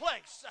safe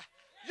place.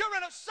 You're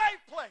in a safe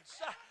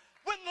place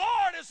when the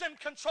Lord is in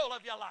control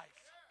of your life.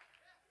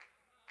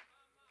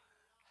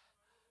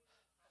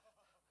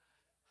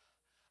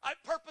 I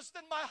purposed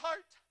in my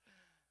heart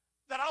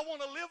that I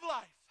want to live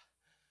life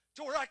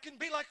to where I can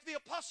be like the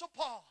Apostle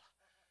Paul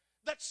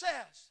that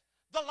says,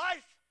 the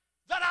life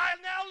that I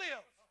now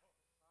live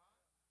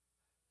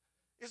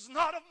is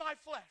not of my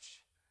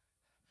flesh,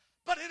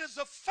 but it is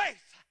of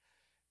faith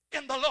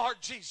in the Lord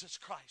Jesus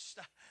Christ.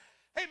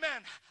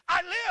 Amen.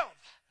 I live,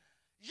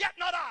 yet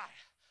not I,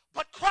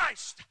 but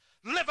Christ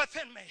liveth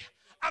in me.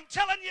 I'm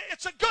telling you,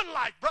 it's a good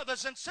life,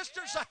 brothers and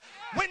sisters,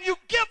 when you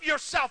give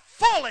yourself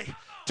fully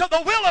to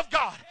the will of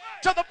God,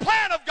 to the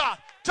plan of God,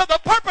 to the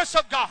purpose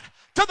of God,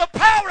 to the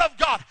power of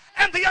God,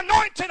 and the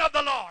anointing of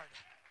the Lord.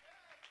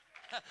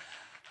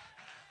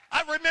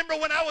 I remember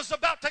when I was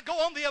about to go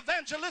on the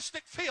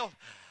evangelistic field,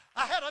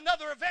 I had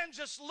another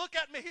evangelist look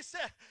at me. He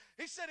said,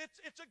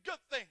 it's a good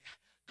thing.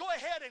 Go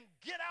ahead and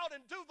get out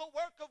and do the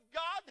work of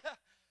God.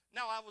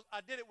 Now, I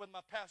did it with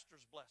my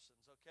pastor's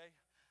blessings, okay?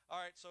 All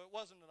right, so it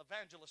wasn't an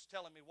evangelist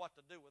telling me what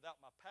to do without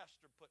my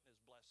pastor putting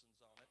his blessings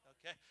on it,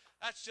 okay?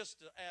 That's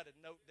just an added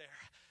note there.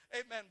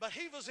 Amen. But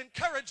he was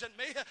encouraging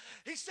me.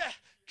 He said,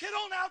 get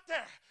on out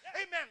there.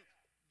 Amen.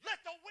 Let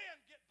the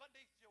wind get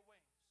beneath your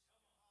wings.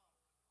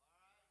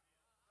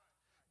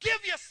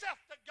 Give yourself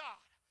to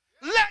God.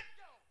 Let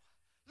go.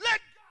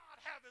 Let God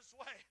have His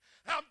way.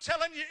 I'm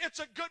telling you, it's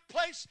a good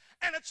place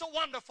and it's a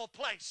wonderful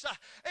place.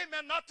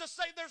 Amen. Not to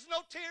say there's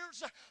no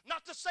tears,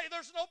 not to say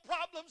there's no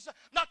problems,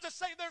 not to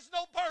say there's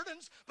no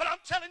burdens, but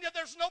I'm telling you,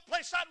 there's no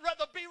place I'd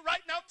rather be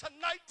right now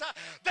tonight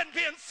than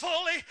being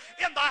fully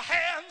in the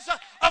hands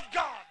of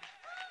God.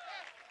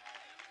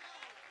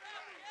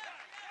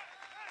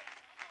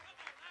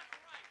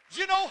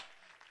 You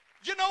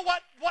know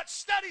what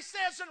study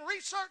says in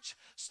research?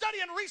 Study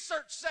and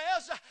research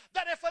says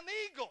that if an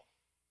eagle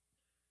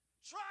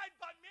tried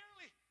by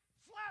merely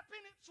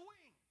flapping its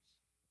wings.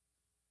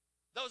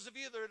 Those of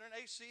you that are in an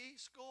ACE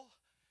school,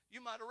 you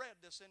might have read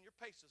this in your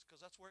paces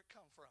because that's where it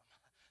come from.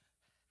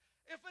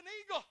 If an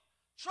eagle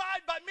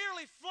tried by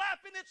merely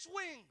flapping its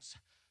wings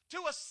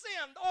to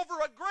ascend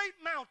over a great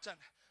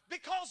mountain,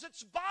 because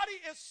its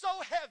body is so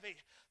heavy,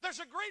 there's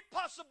a great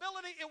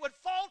possibility it would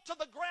fall to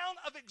the ground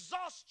of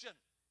exhaustion.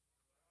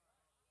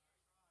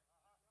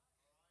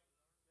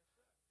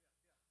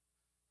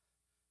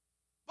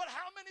 But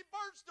how many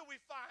birds do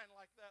we find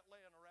like that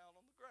laying around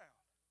on the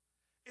ground?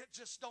 It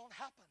just don't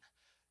happen.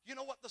 You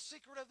know what the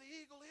secret of the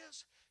eagle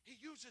is? He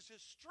uses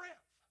his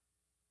strength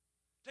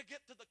to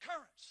get to the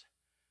currents.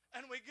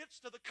 And when he gets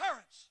to the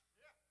currents,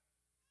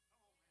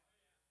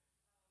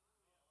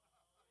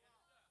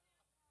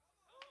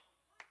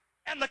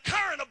 and the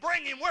current will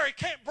bring him where he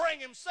can't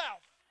bring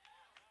himself.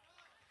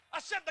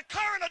 I said the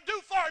current will do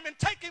for him and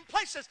take him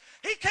places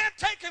he can't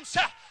take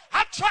himself.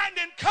 I'm trying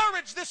to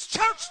encourage this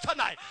church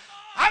tonight.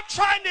 I'm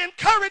trying to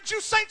encourage you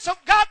saints of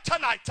God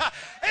tonight.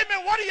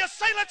 Amen. What do you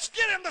say? Let's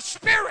get in the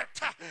Spirit.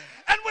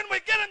 And when we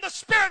get in the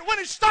Spirit, when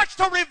He starts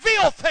to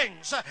reveal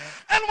things,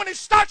 and when He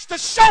starts to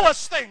show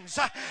us things,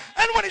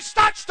 and when He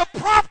starts to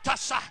prompt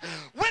us,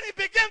 when He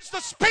begins to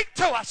speak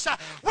to us,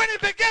 when He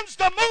begins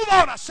to move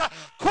on us,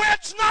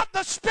 quench not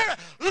the Spirit.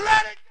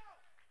 Let it go.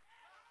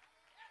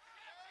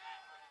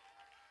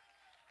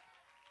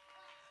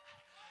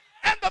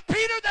 And the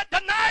Peter that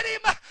denied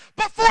Him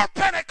before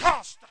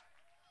Pentecost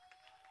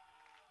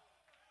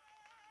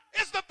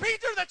is the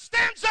Peter that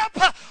stands up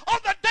on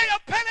the day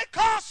of Pentecost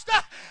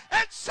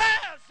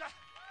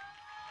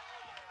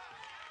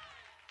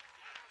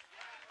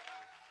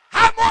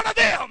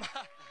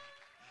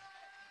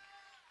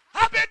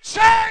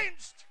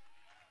changed.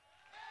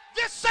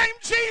 This same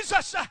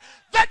Jesus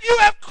that you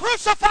have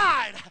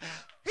crucified,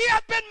 he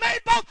hath been made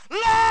both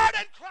Lord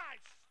and Christ.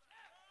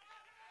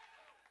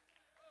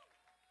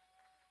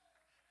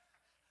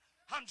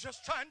 I'm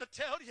just trying to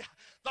tell you,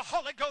 the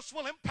Holy Ghost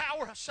will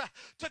empower us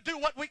to do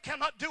what we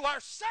cannot do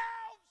ourselves.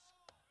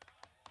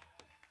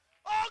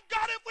 Oh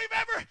God, if we've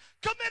ever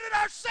committed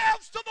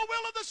ourselves to the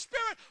will of the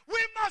Spirit, we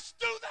must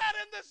do that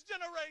in this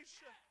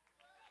generation.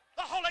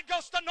 The Holy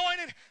Ghost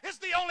anointing is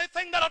the only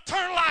thing that'll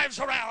turn lives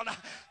around.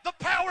 The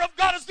power of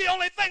God is the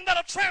only thing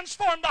that'll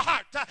transform the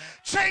heart,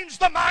 change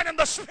the mind and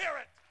the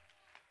spirit.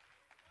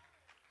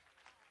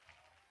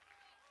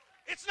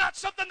 It's not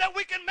something that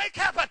we can make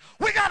happen.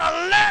 We got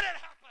to let it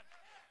happen.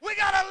 We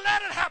got to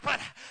let it happen.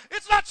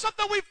 It's not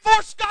something we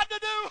force God to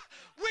do.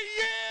 We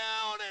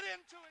yield it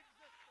into existence.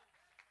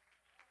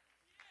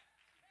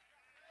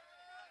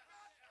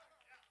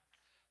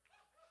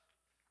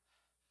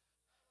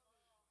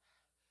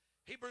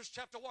 Hebrews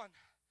chapter 1.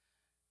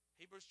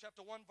 Hebrews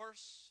chapter 1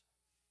 verse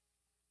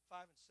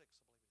 5 and 6,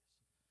 I believe it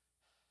is.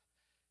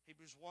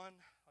 Hebrews 1,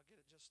 I'll get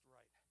it just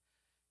right.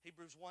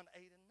 Hebrews 1, 8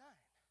 and 9.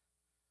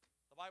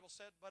 The Bible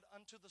said, but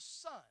unto the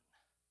Son,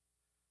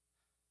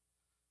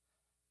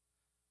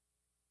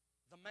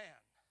 the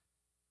man,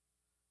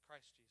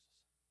 Christ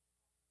Jesus,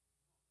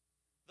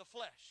 the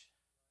flesh,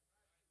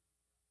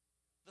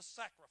 the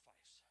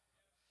sacrifice.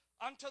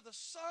 Unto the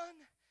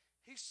Son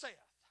he saith,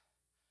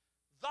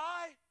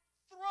 thy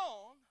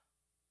throne,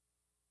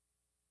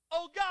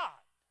 O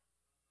God.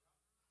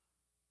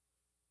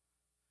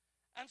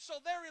 And so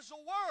there is a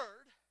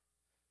word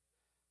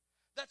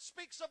that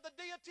speaks of the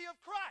deity of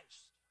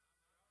Christ,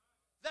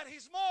 that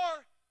he's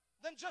more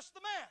than just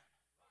the man.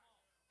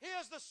 He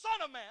is the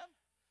Son of Man,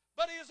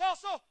 but he is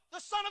also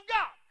the Son of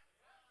God.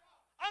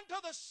 Unto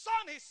the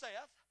Son he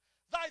saith,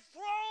 thy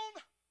throne,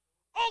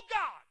 O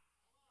God,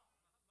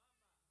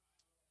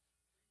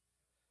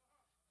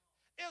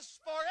 is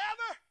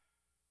forever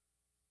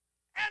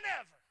and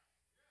ever.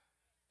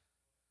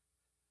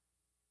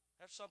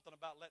 There's something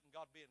about letting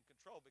God be in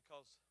control,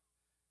 because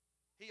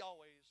he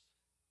always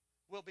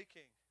will be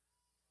king.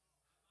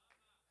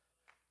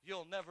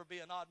 You'll never be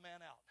an odd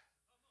man out.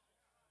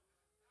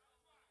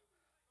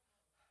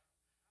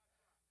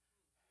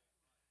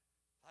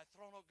 Thy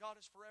throne, O God,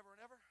 is forever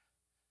and ever,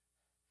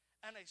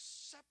 and a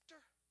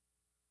scepter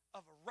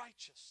of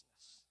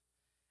righteousness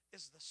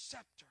is the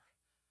scepter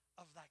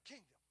of thy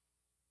kingdom.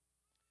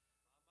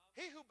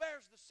 He who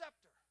bears the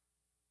scepter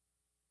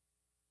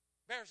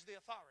bears the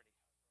authority.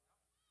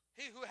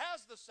 He who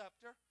has the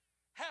scepter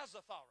has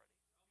authority.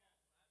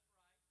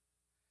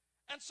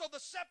 And so the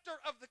scepter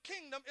of the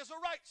kingdom is a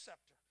right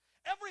scepter.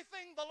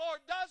 Everything the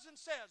Lord does and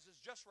says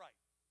is just right.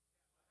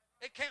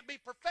 It can't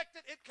be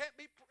perfected. It can't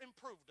be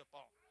improved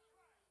upon.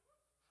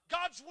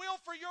 God's will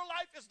for your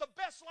life is the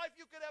best life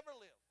you could ever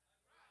live.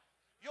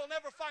 You'll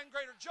never find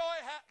greater joy,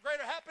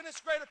 greater happiness,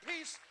 greater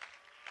peace.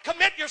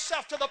 Commit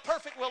yourself to the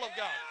perfect will of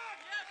God.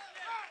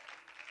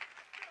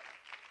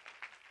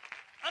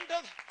 Unto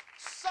the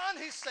Son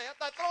he saith,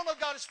 thy throne, O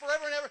God, is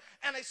forever and ever,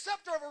 and a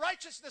scepter of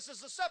righteousness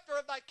is the scepter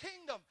of thy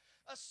kingdom.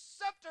 A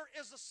scepter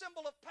is a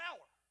symbol of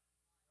power,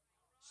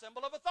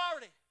 symbol of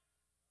authority.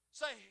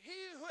 Say,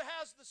 he who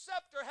has the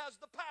scepter has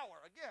the power.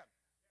 Again.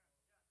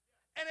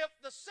 And if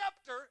the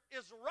scepter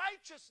is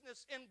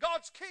righteousness in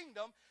God's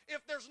kingdom,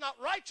 if there's not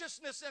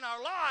righteousness in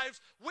our lives,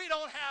 we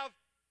don't have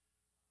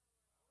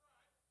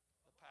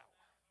the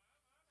power.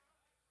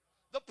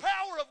 The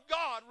power of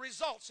God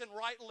results in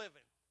right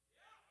living.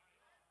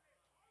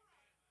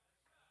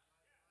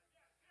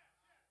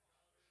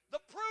 The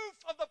proof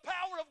of the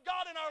power of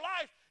God in our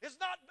life is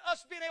not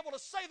us being able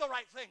to say the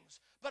right things,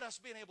 but us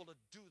being able to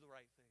do the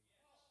right things.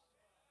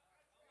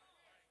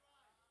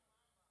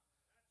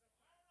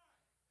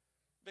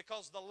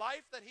 Because the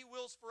life that he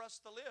wills for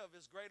us to live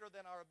is greater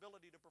than our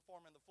ability to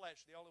perform in the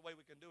flesh. The only way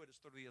we can do it is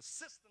through the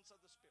assistance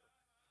of the Spirit.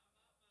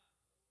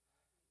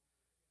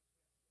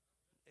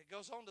 It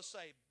goes on to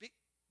say,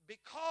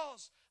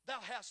 because thou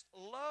hast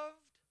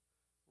loved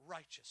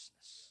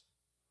righteousness.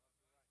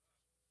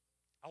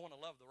 I want to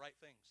love the right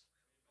things.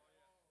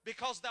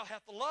 Because thou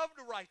hast loved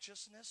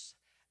righteousness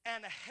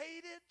and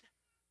hated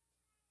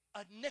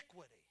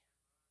iniquity.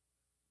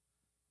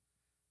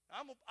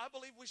 I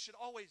believe we should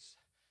always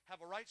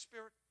have a right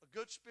spirit, a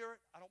good spirit.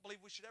 I don't believe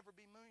we should ever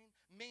be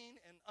mean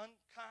and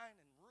unkind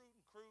and rude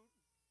and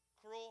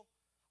cruel.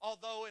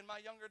 Although in my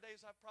younger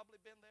days I've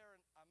probably been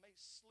there, and I may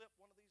slip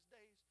one of these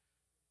days.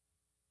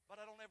 But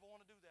I don't ever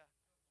want to do that.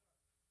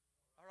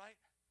 All right?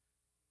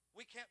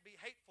 We can't be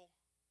hateful.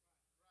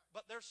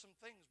 But there's some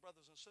things,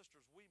 brothers and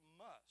sisters, we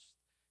must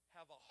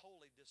have a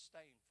holy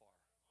disdain for.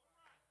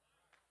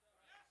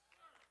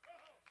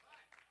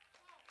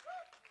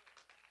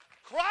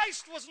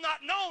 Christ was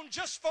not known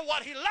just for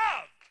what he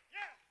loved.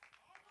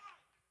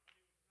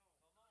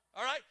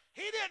 All right?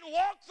 He didn't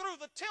walk through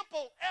the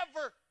temple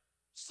every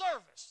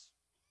service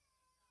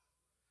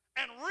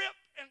and rip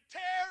and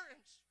tear,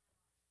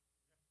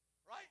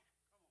 right?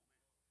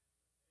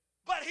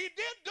 But he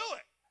did do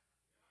it.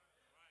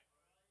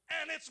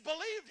 And it's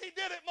believed he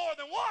did it more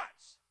than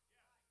once.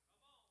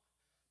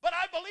 But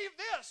I believe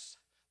this,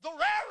 the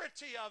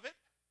rarity of it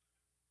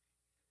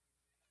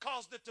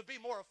caused it to be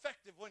more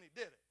effective when he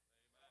did it.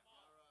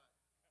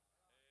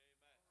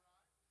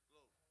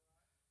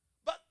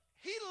 But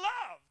he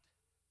loved,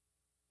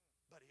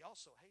 but he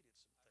also hated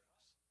some things.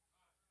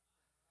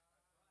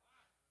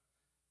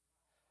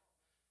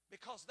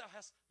 Because thou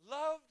hast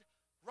loved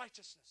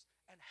righteousness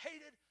and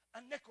hated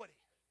iniquity.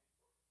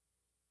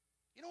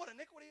 You know what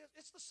iniquity is?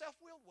 It's the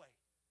self-willed way.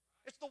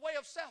 It's the way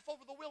of self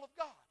over the will of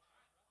God.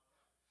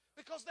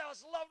 Because thou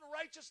hast loved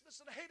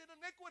righteousness and hated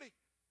iniquity.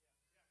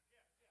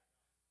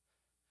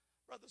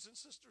 Brothers and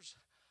sisters,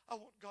 I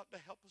want God to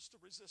help us to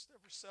resist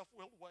every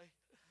self-willed way.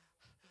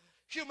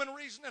 Human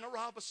reasoning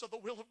rob us of the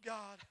will of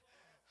God.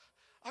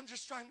 I'm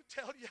just trying to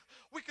tell you,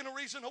 we can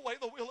reason away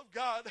the will of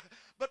God,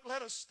 but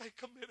let us stay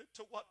committed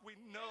to what we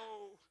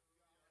know.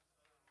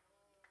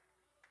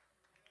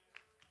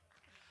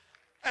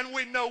 And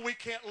we know we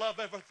can't love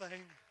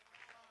everything.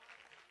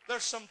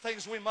 There's some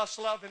things we must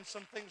love and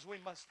some things we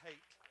must hate.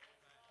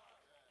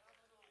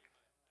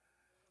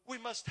 We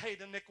must hate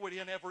iniquity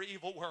and every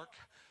evil work.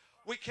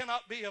 We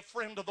cannot be a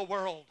friend of the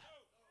world.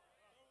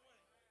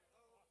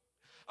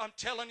 I'm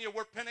telling you,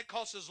 where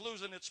Pentecost is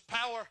losing its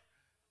power.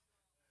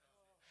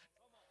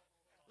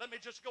 Let me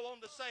just go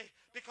on to say,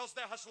 because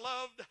thou hast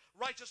loved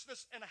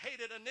righteousness and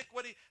hated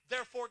iniquity,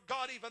 therefore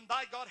God, even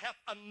thy God, hath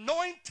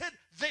anointed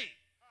thee.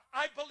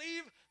 I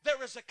believe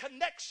there is a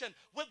connection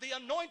with the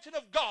anointing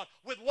of God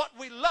with what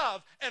we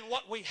love and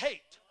what we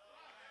hate.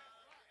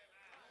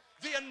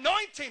 The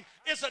anointing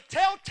is a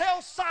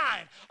telltale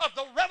sign of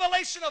the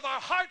revelation of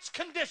our heart's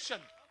condition.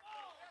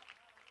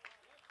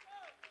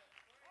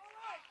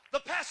 The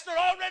pastor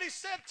already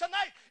said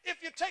tonight,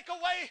 if you take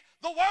away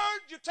the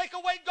Word, you take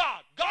away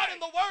God. God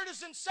and the Word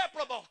is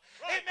inseparable.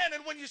 Amen.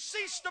 And when you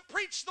cease to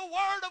preach the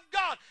Word of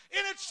God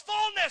in its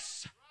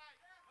fullness,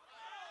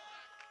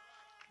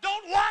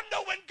 don't wonder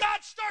when God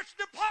starts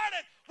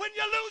departing. When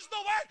you lose the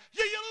Word,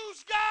 you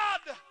lose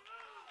God.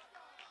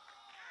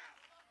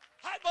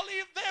 I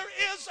believe there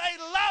is a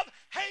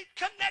love-hate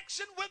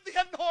connection with the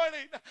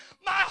anointing.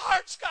 My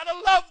heart's got to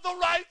love the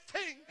right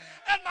thing,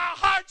 and my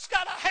heart's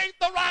got to hate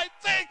the right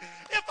thing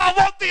if I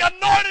want the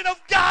anointing of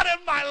God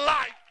in my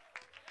life.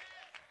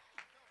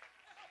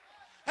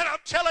 And I'm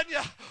telling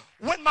you,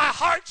 when my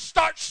heart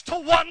starts to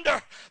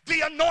wander,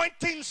 the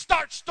anointing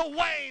starts to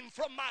wane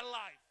from my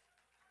life.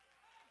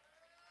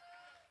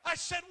 I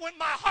said, when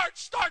my heart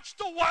starts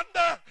to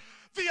wander,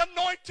 the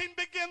anointing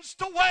begins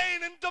to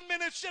wane and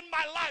diminish in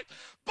my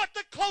life. But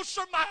the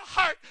closer my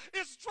heart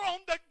is drawn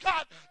to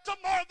God, the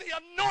more the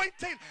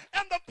anointing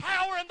and the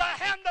power and the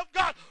hand of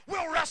God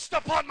will rest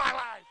upon my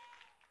life.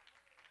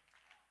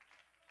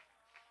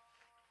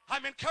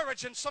 I'm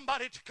encouraging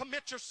somebody to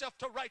commit yourself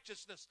to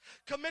righteousness.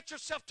 Commit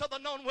yourself to the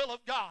known will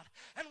of God.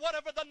 And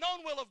whatever the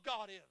known will of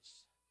God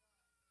is,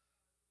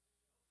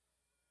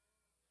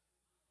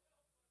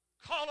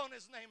 call on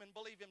His name and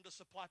believe Him to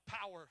supply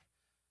power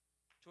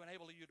to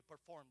enable you to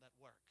perform that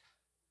work.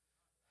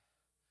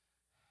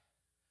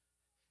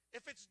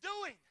 If it's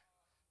doing,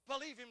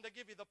 believe Him to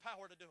give you the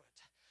power to do it.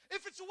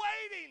 If it's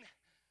waiting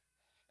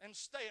and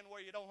staying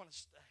where you don't want to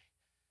stay,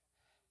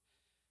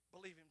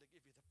 believe Him to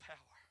give you the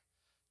power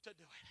to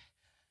do it.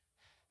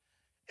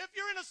 If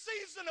you're in a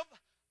season of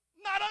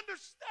not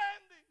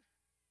understanding,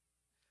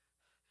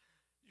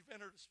 you've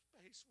entered a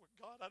space where,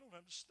 God, I don't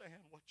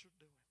understand what you're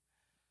doing,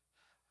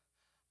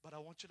 but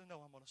I want you to know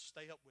I'm going to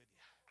stay up with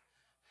you.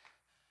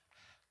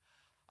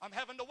 I'm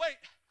having to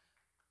wait,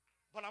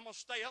 but I'm going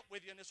to stay up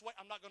with you in this way.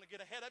 I'm not going to get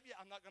ahead of you.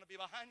 I'm not going to be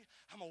behind you.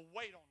 I'm going to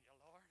wait on you,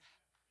 Lord.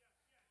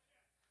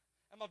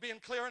 Am I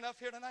being clear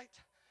enough here tonight?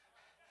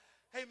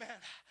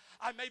 Amen.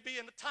 I may be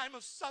in a time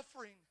of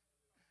suffering.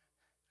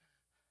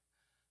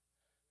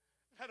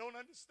 I don't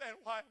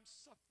understand why I'm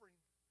suffering.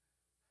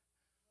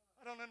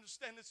 I don't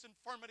understand this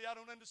infirmity. I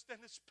don't understand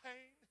this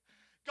pain.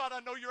 God,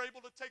 I know you're able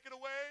to take it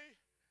away.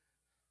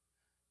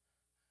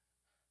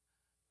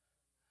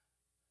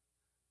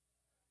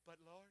 But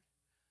Lord,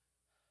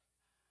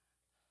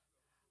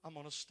 I'm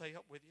going to stay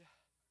up with you.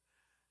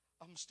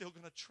 I'm still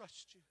going to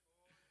trust you.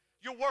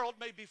 Your world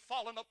may be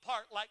falling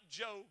apart like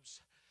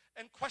Job's,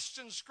 and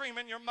questions scream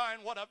in your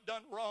mind what I've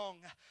done wrong.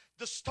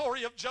 The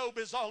story of Job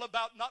is all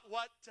about not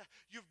what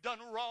you've done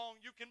wrong.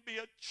 You can be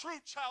a true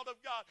child of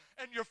God,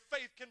 and your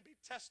faith can be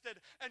tested,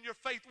 and your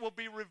faith will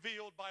be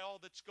revealed by all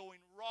that's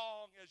going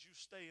wrong as you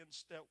stay in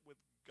step with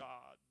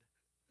God.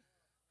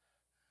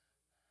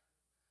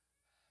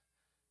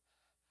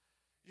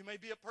 You may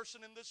be a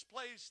person in this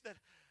place that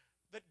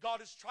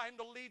God is trying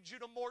to lead you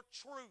to more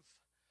truth,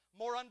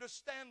 more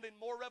understanding,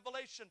 more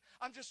revelation.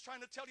 I'm just trying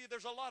to tell you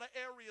there's a lot of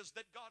areas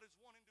that God is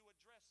wanting to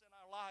address in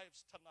our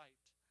lives tonight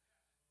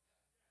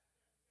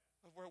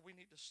of where we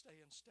need to stay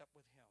in step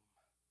with Him.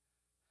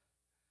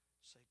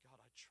 Say, God,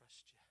 I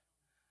trust you.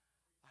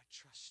 I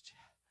trust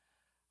you.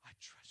 I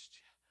trust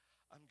you.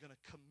 I'm going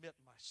to commit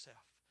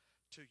myself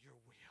to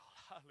your will.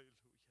 Hallelujah.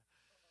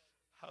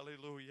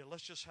 Hallelujah.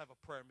 Let's just have a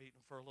prayer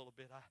meeting for a little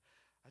bit.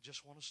 I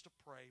just want us to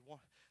pray.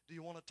 Do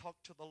you want to talk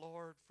to the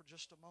Lord for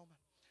just a moment?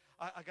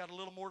 I got a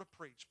little more to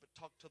preach, but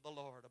talk to the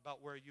Lord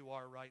about where you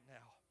are right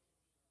now.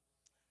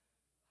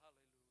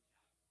 Hallelujah.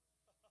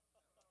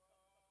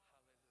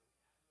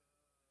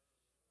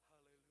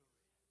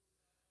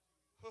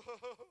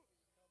 Hallelujah.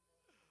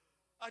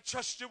 I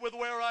trust you with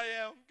where I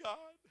am, God.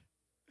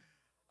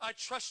 I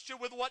trust you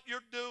with what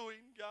you're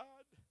doing,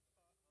 God.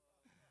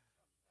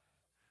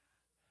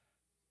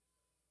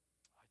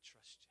 I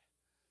trust you.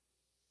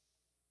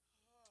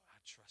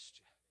 I trust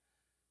you.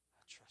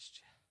 I trust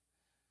you.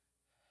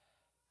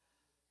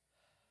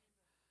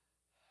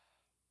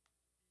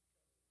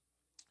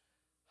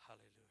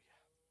 Hallelujah.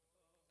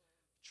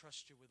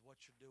 Trust you with what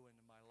you're doing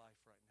in my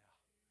life right now.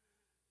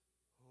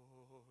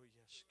 Oh,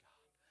 yes, God.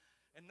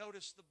 And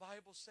notice the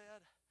Bible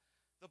said,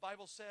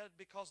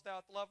 because thou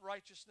hast loved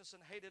righteousness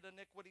and hated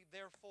iniquity,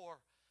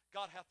 therefore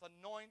God hath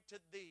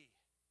anointed thee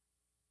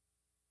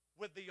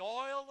with the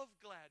oil of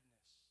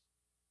gladness.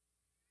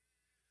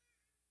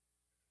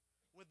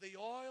 With the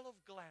oil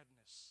of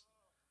gladness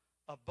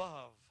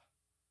above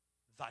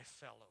thy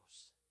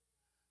fellows.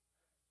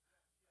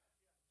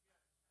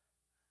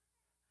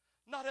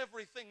 Not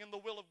everything in the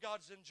will of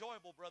God is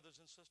enjoyable, brothers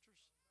and sisters.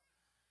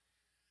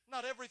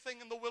 Not everything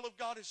in the will of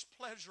God is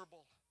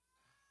pleasurable.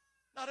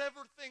 Not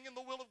everything in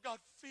the will of God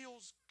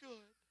feels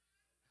good.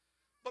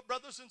 But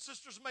brothers and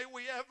sisters, may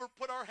we ever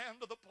put our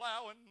hand to the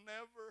plow and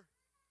never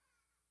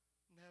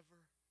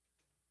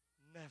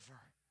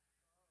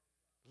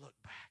look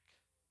back.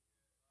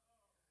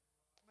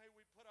 May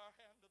we put our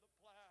hand to the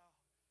plow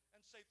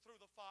and say, through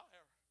the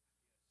fire,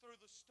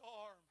 through the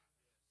storm,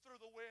 through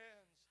the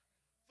winds,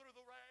 through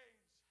the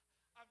rains,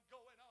 I'm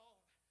going on.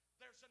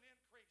 There's an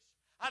increase.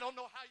 I don't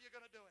know how you're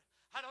going to do it.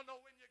 I don't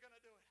know when you're going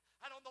to do it.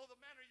 I don't know the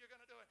manner you're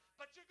going to do it.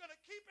 But you're going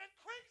to keep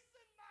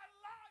increasing my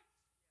life.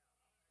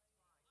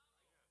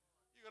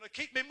 You're going to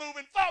keep me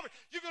moving forward.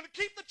 You're going to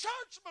keep the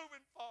church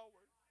moving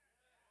forward.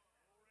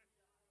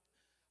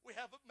 We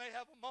may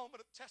have a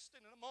moment of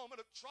testing and a moment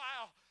of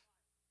trial,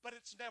 but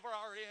it's never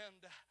our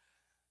end.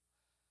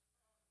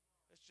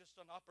 It's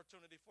just an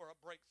opportunity for a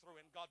breakthrough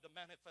in God to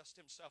manifest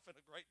himself in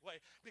a great way,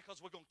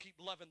 because we're going to keep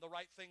loving the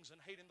right things and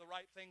hating the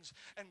right things,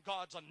 and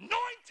God's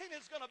anointing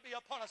is going to be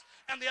upon us,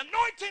 and the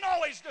anointing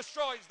always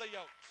destroys the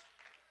yokes.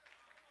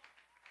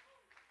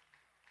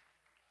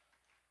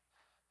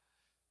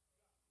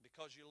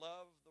 Because you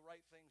love the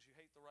right things, you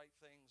hate the right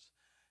things,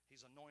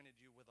 he's anointed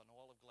you with an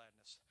oil of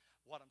gladness.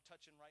 What I'm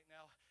touching right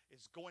now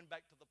is going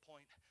back to the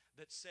point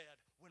that said,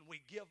 when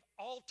we give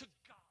all to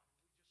God, we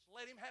just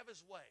let him have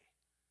his way,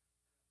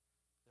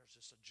 there's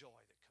just a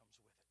joy that comes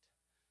with it.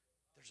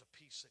 There's a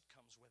peace that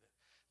comes with it.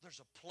 There's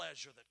a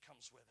pleasure that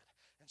comes with it.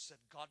 And said,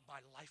 God,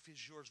 my life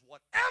is yours,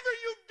 whatever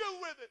you do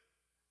with it.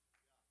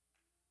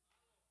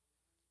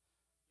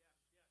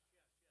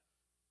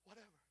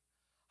 Whatever.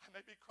 I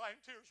may be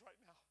crying tears right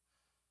now.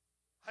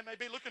 I may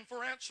be looking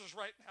for answers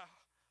right now.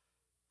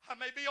 I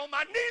may be on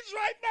my knees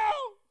right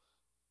now.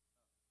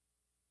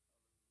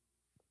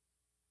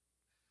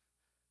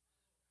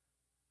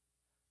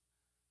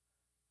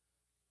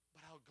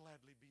 But I'll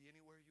gladly be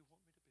anywhere you want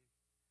me to be.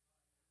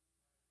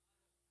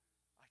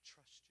 I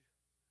trust you.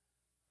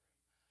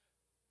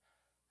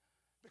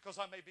 Because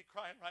I may be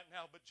crying right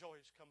now, but joy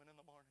is coming in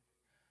the morning.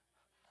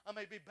 I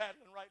may be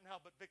battling right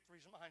now, but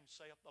victory is mine,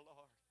 saith the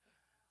Lord.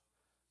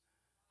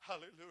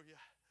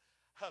 Hallelujah.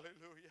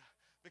 Hallelujah.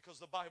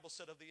 Because the Bible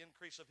said of the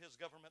increase of his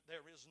government,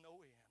 there is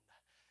no end.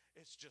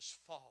 It's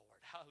just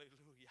forward.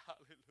 Hallelujah.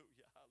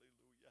 Hallelujah.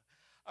 Hallelujah.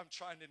 I'm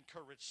trying to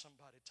encourage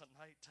somebody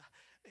tonight.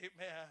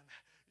 Amen.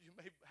 You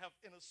may have,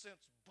 in a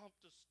sense,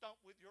 bumped a stump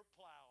with your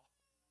plow.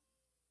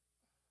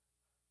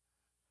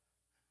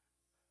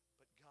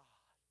 But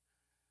God,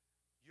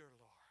 your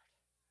Lord,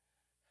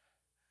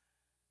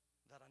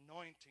 that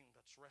anointing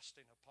that's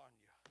resting upon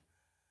you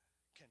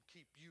can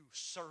keep you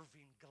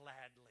serving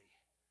gladly.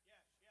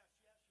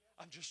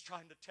 I'm just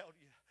trying to tell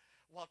you,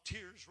 while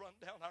tears run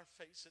down our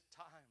face at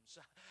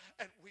times,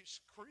 and we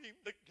scream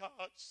to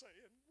God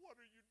saying, what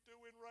are you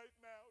doing right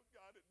now,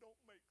 God? It don't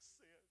make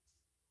sense.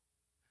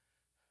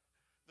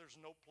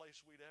 There's no place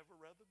we'd ever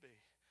rather be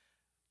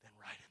than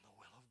right in the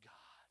will of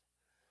God.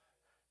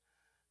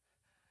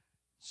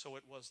 So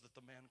it was that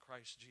the man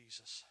Christ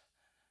Jesus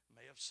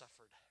may have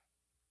suffered,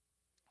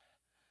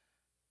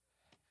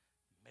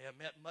 may have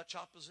met much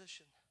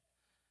opposition,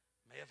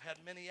 may have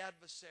had many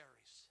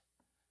adversaries,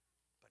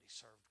 but he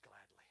served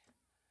gladly.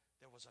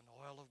 There was an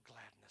oil of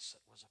gladness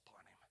that was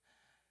upon him.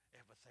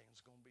 Everything's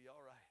going to be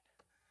all right.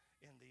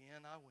 In the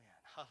end, I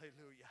win.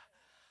 Hallelujah.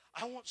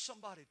 I want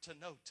somebody to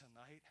know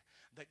tonight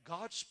that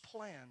God's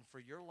plan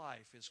for your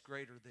life is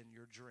greater than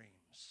your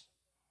dreams.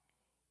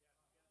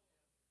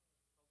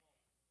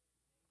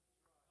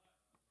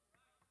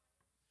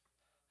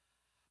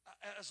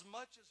 As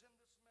much as in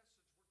this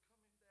message we're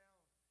coming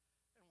down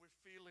and we're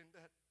feeling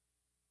that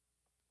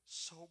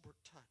sober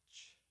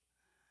touch,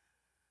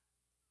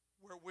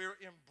 where we're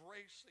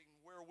embracing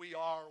where we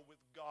are with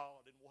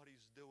God and what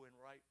he's doing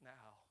right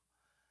now,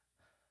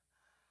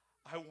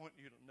 I want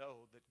you to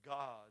know that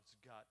God's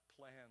got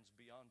plans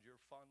beyond your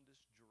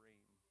fondest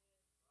dream.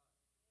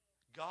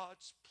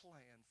 God's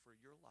plan for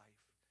your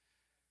life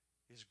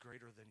is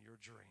greater than your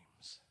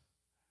dreams.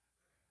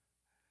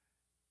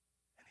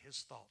 And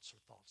His thoughts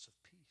are thoughts of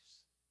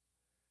peace.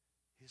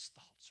 His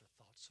thoughts are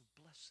thoughts of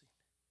blessing.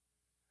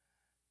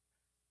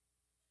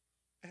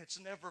 And it's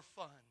never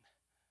fun.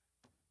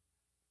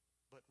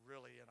 But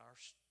really, in our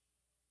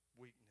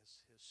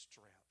weakness, His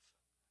strength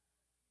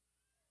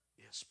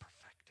is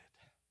perfected.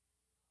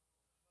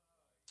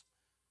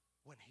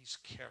 When He's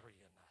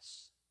carrying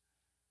us,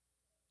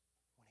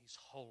 when He's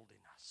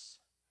holding us,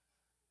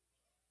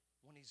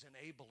 when He's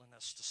enabling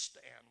us to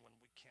stand when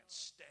we can't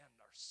stand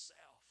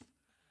ourselves.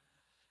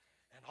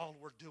 And all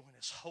we're doing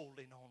is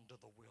holding on to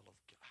the will of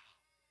God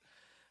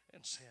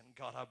and saying,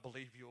 God, I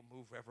believe You'll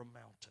move every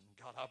mountain.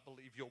 God, I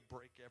believe You'll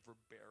break every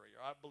barrier.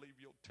 I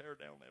believe You'll tear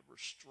down every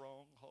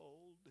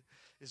stronghold.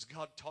 Is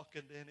God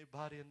talking to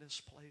anybody in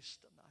this place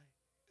tonight?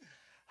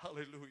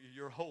 Hallelujah.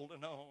 You're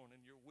holding on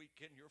and you're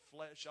weak in your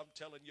flesh. I'm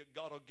telling you,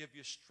 God will give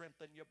you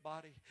strength in your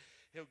body.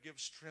 He'll give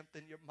strength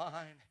in your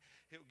mind.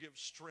 He'll give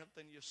strength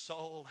in your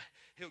soul.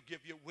 He'll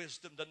give you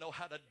wisdom to know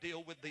how to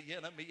deal with the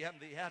enemy and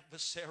the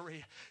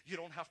adversary. You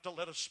don't have to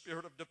let a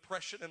spirit of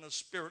depression and a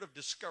spirit of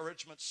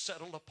discouragement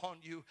settle upon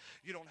you.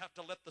 You don't have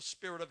to let the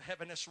spirit of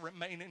heaviness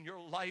remain in your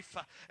life.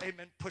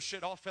 Amen. Push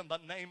it off in the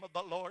name of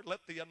the Lord.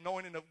 Let the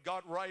anointing of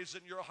God rise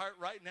in your heart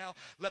right now.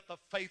 Let the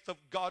faith of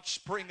God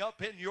spring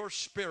up in your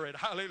spirit.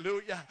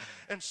 Hallelujah.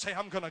 And say,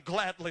 I'm going to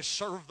gladly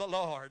serve the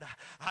Lord.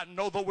 I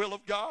know the will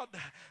of God,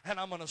 and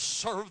I'm going to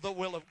serve the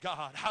will of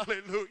God.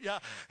 Hallelujah.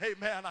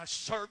 Amen. I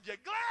serve you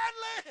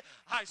gladly.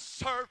 I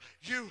serve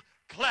you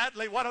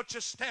gladly. Why don't you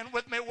stand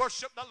with me?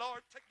 Worship the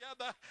Lord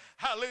together.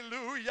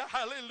 Hallelujah.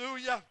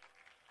 Hallelujah.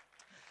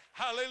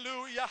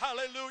 Hallelujah.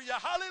 Hallelujah.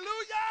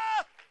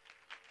 Hallelujah.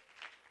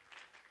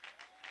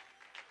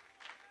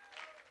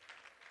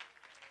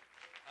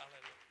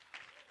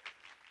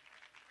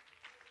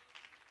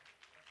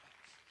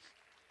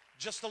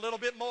 Just a little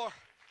bit more.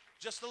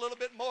 Just a little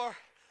bit more.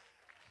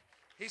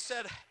 He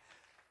said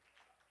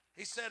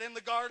in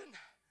the garden,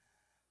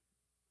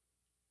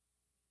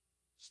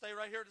 stay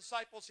right here,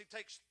 disciples. He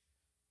takes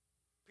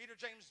Peter,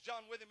 James,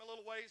 John with him a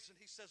little ways, and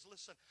he says,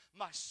 listen,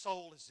 my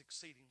soul is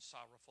exceeding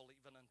sorrowful,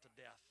 even unto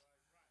death.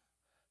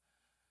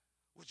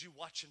 Would you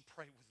watch and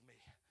pray with me?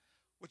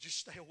 Would you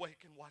stay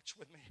awake and watch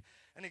with me?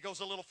 And he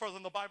goes a little further,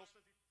 and the Bible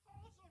says he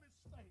falls on his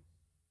face.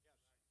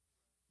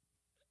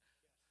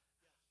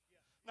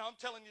 Now I'm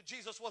telling you,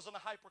 Jesus wasn't a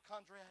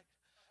hypochondriac.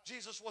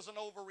 Jesus was an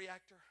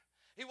overreactor.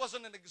 He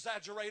wasn't an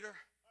exaggerator.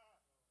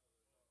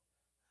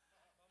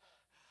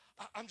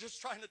 I'm just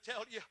trying to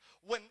tell you,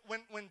 when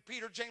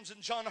Peter, James,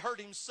 and John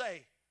heard him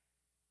say,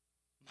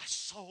 my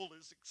soul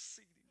is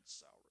exceeding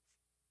sorrowful,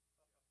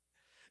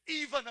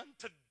 even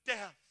unto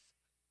death,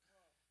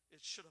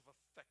 it should have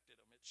affected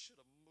him. It should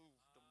have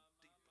moved him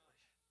deeply.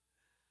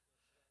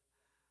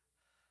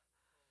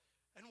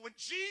 And when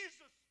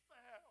Jesus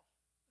fell,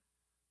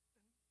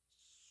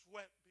 and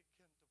sweat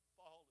began to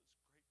fall as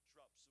great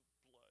drops of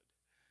blood,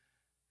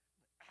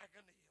 the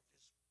agony of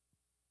his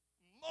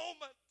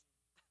moment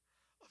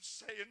of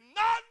saying,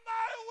 not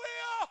my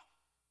will,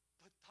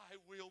 but thy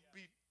will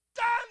be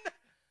done.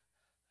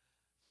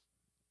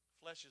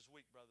 Flesh is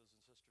weak, brothers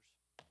and sisters.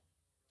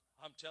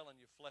 I'm telling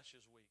you, flesh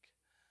is weak.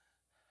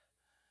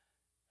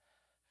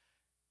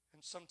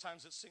 And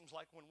sometimes it seems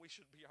like when we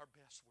should be our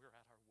best, we're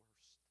at our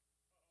worst.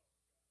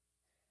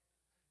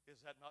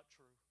 Is that not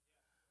true?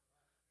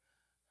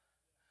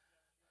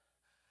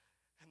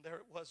 And there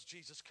it was.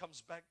 Jesus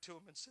comes back to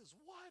him and says,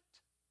 what?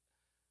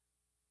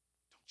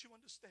 Don't you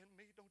understand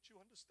me? Don't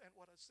you understand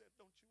what I said?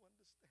 Don't you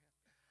understand?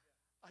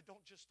 I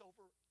don't just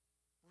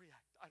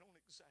overreact. I don't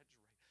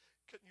exaggerate.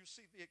 Couldn't you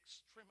see the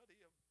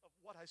extremity of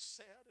what I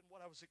said and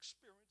what I was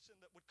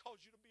experiencing that would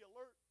cause you to be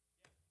alert?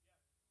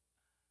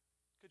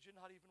 Could you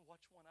not even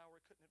watch 1 hour?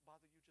 Couldn't it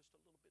bother you just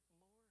a little bit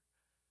more?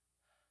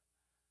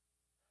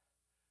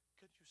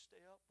 Could you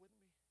stay up with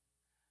me?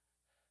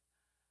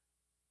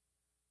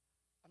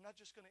 I'm not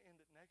just going to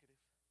end it negative,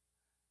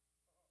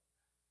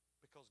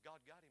 because God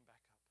got him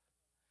back up.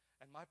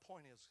 And my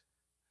point is,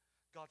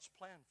 God's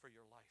plan for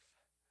your life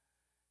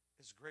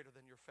is greater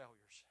than your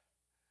failures.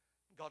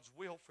 God's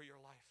will for your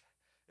life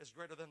is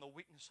greater than the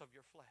weakness of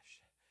your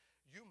flesh.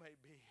 You may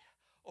be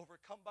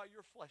overcome by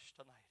your flesh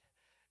tonight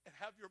and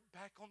have your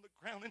back on the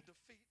ground in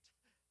defeat,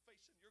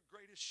 facing your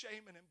greatest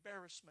shame and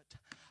embarrassment.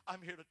 I'm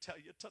here to tell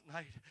you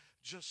tonight,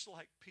 just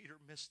like Peter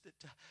missed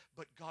it,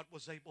 but God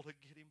was able to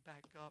get him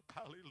back up.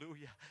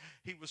 Hallelujah.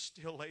 He was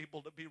still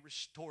able to be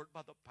restored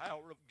by the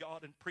power of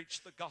God and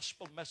preach the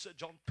gospel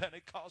message on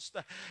Pentecost.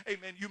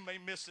 Amen. You may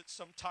miss it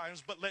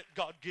sometimes, but let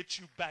God get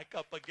you back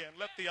up again.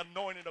 Let the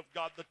anointing of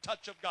God, the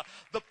touch of God,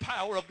 the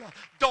power of God.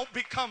 Don't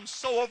become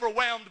so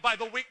overwhelmed by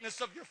the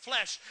weakness of your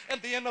flesh and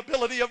the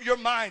inability of your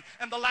mind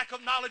and the lack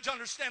of knowledge,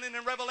 understanding,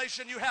 and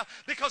revelation you have,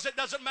 because it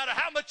doesn't matter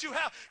how much you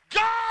have.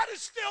 God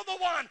is still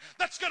the one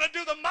that's going to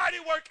do the mighty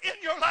work in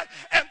your life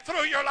and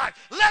through your life.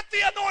 Let the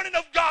anointing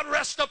of God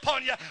rest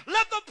upon you.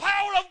 Let the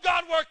power of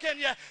God work in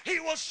you. He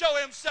will show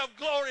himself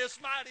glorious,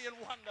 mighty, and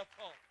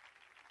wonderful.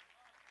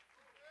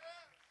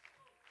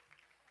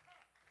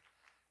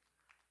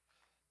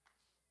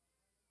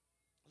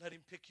 Let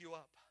Him pick you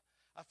up.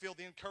 I feel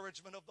the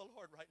encouragement of the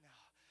Lord right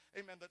now.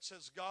 Amen. That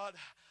says, God,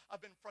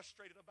 I've been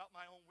frustrated about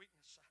my own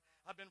weakness.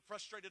 I've been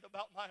frustrated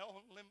about my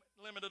own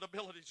limited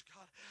abilities,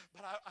 God.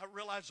 But I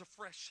realize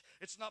afresh,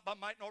 it's not by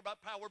might nor by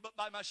power, but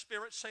by my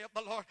Spirit, saith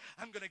the Lord.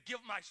 I'm going to give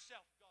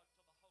myself, God,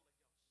 to the Holy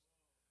Ghost.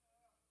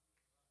 And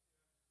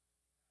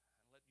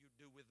let you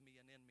do with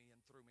me and in me and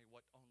through me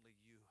what only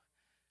you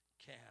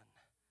can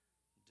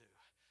do.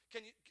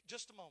 Can you,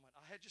 just a moment.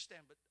 I had you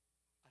stand, but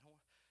I don't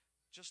want,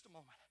 just a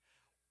moment.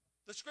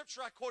 The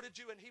scripture I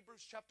quoted you in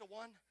Hebrews chapter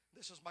 1,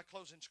 this is my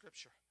closing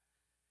scripture.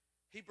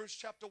 Hebrews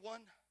chapter 1,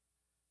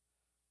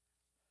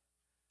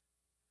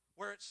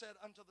 where it said,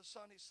 unto the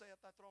Son he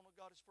saith, thy throne, O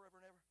God, is forever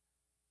and ever.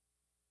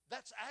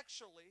 That's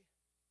actually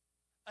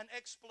an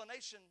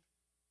explanation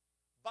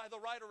by the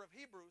writer of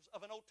Hebrews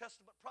of an Old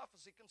Testament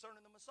prophecy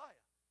concerning the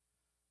Messiah.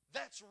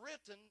 That's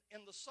written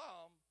in the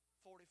Psalm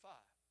 45.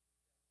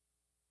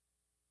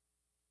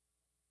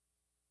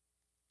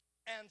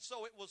 And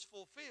so it was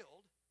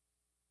fulfilled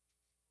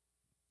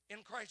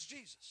in Christ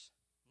Jesus.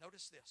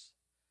 Notice this.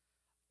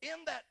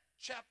 In that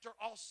chapter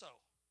also,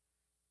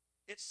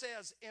 it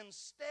says,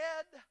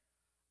 instead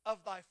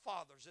of thy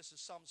fathers, this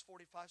is Psalms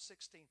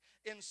 45:16,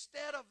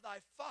 instead of thy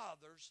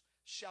fathers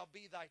shall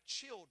be thy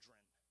children,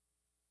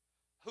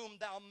 whom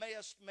thou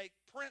mayest make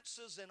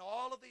princes in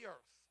all of the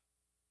earth.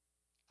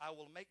 I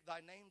will make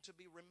thy name to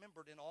be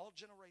remembered in all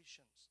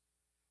generations.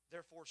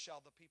 Therefore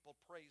shall the people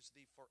praise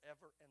thee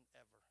forever and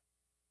ever.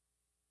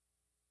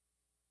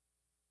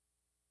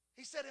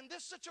 He said, in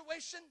this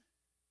situation,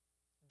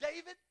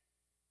 David,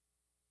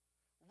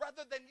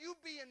 rather than you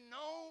being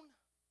known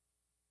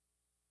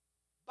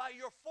by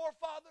your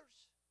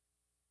forefathers,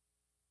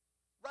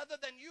 rather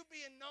than you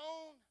being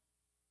known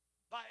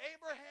by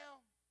Abraham,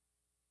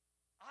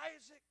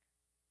 Isaac,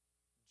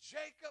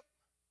 Jacob,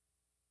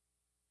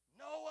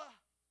 Noah,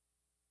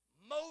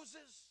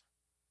 Moses,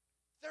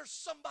 there's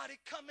somebody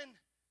coming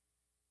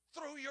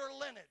through your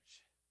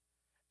lineage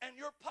and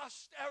your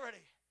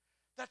posterity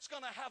that's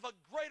going to have a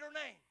greater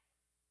name.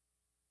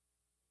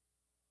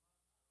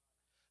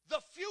 The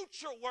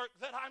future work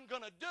that I'm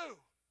going to do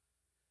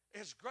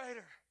is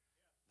greater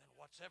than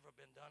what's ever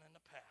been done in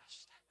the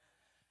past.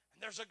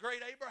 And there's a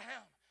great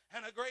Abraham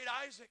and a great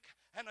Isaac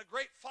and a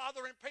great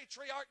father and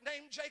patriarch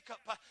named Jacob.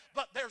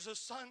 But there's a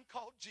son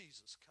called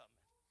Jesus coming.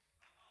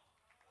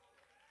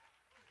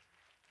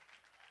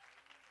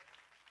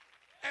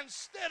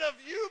 Instead of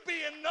you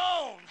being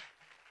known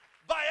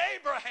by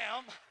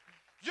Abraham,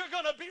 you're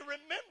going to be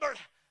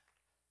remembered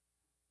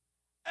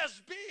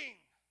as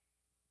being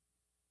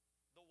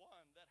the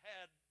one that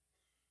had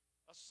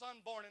a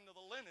son born into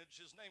the lineage.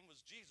 His name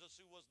was Jesus,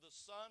 who was the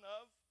son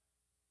of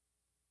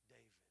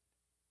David.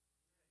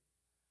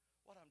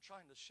 What I'm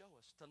trying to show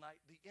us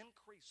tonight, the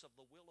increase of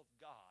the will of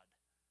God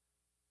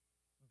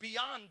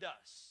beyond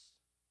us.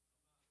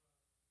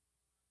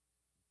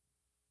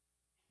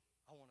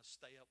 I want to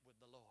stay up with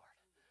the Lord.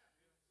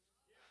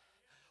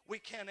 We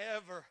can't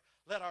ever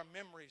let our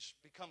memories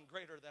become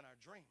greater than our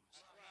dreams.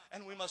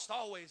 And we must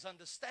always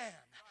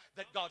understand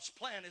that God's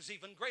plan is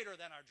even greater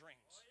than our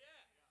dreams.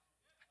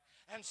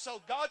 And so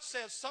God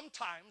says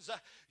sometimes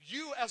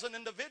you as an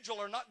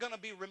individual are not going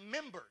to be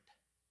remembered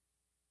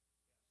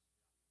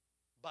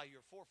by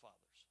your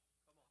forefathers.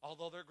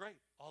 Although they're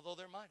great, although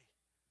they're mighty,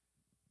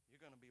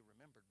 you're going to be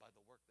remembered by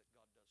the work that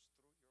God does through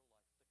your life.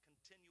 The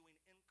continuing,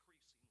 increasing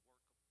work of God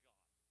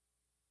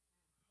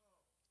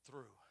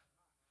through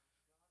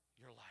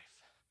your life.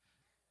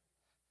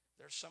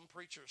 There's some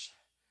preachers,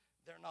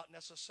 they're not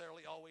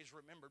necessarily always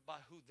remembered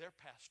by who their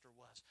pastor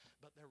was,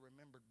 but they're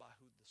remembered by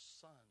who the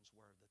sons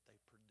were that they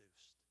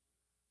produced.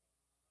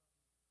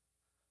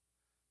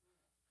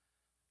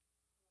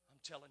 I'm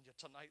telling you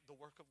tonight, the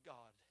work of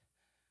God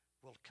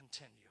will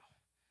continue,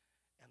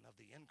 and of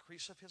the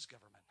increase of His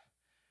government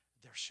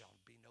there shall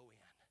be no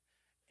end.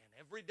 And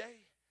every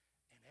day,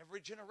 in every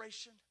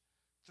generation,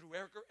 through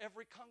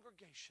every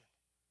congregation,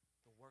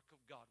 the work of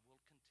God will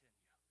continue.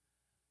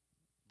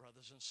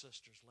 Brothers and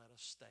sisters, let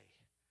us stay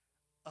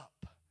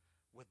up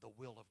with the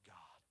will of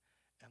God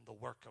and the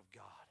work of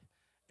God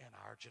in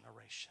our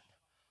generation.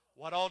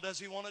 What all does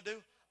He want to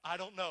do? I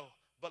don't know.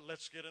 But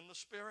let's get in the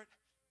Spirit.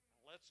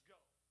 Let's go.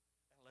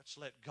 And let's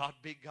let God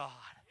be God.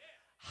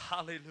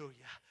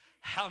 Hallelujah.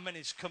 How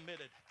many's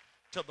committed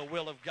to the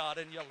will of God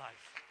in your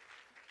life?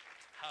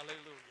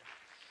 Hallelujah.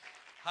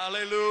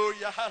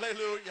 Hallelujah.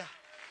 Hallelujah.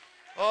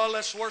 Oh,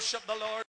 let's worship the Lord.